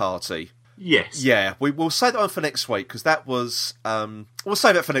show party. Yes. Yeah, we'll save that on for next week because that was... we'll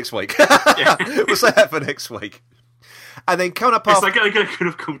save it for next week. We'll save that for next week. And then coming up after... Yes, I could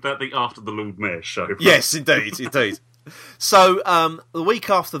have called that the After the Lord Mayor show. Right? Yes, indeed. So the week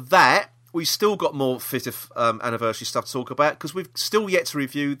after that, we've still got more 50th anniversary stuff to talk about because we've still yet to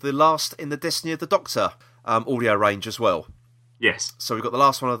review the last in the Destiny of the Doctor audio range as well. Yes. So we've got the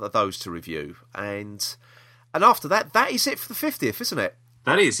last one of those to review. And after that, that is it for the 50th, isn't it?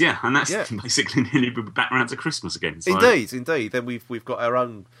 That is, yeah. And that's basically nearly back around to Christmas again. So. Indeed. Then we've got our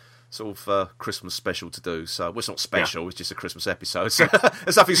own sort of Christmas special to do. So it's not special, it's just a Christmas episode. So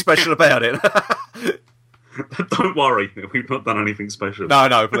there's nothing special about it. Don't worry, we've not done anything special.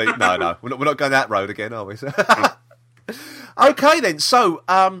 No, please, no. We're not going that road again, are we? Okay, then. So,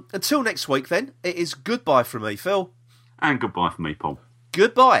 until next week, then, it is goodbye from me, Phil. And goodbye from me, Paul.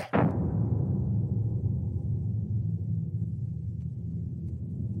 Goodbye.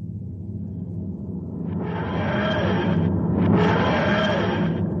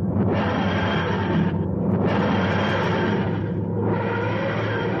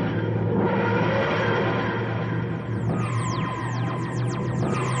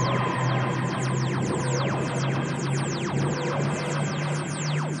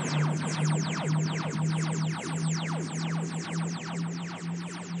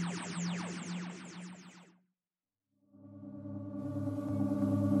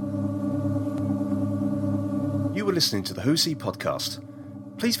 listening to the Who's He podcast.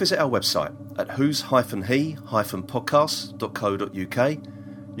 Please visit our website at who's-he-podcast.co.uk.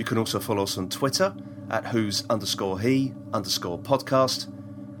 You can also follow us on Twitter at who's_he_podcast.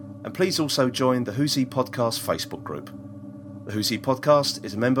 And please also join the Who's He podcast Facebook group. The Who's He podcast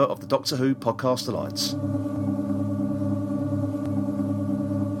is a member of the Doctor Who Podcast Alliance.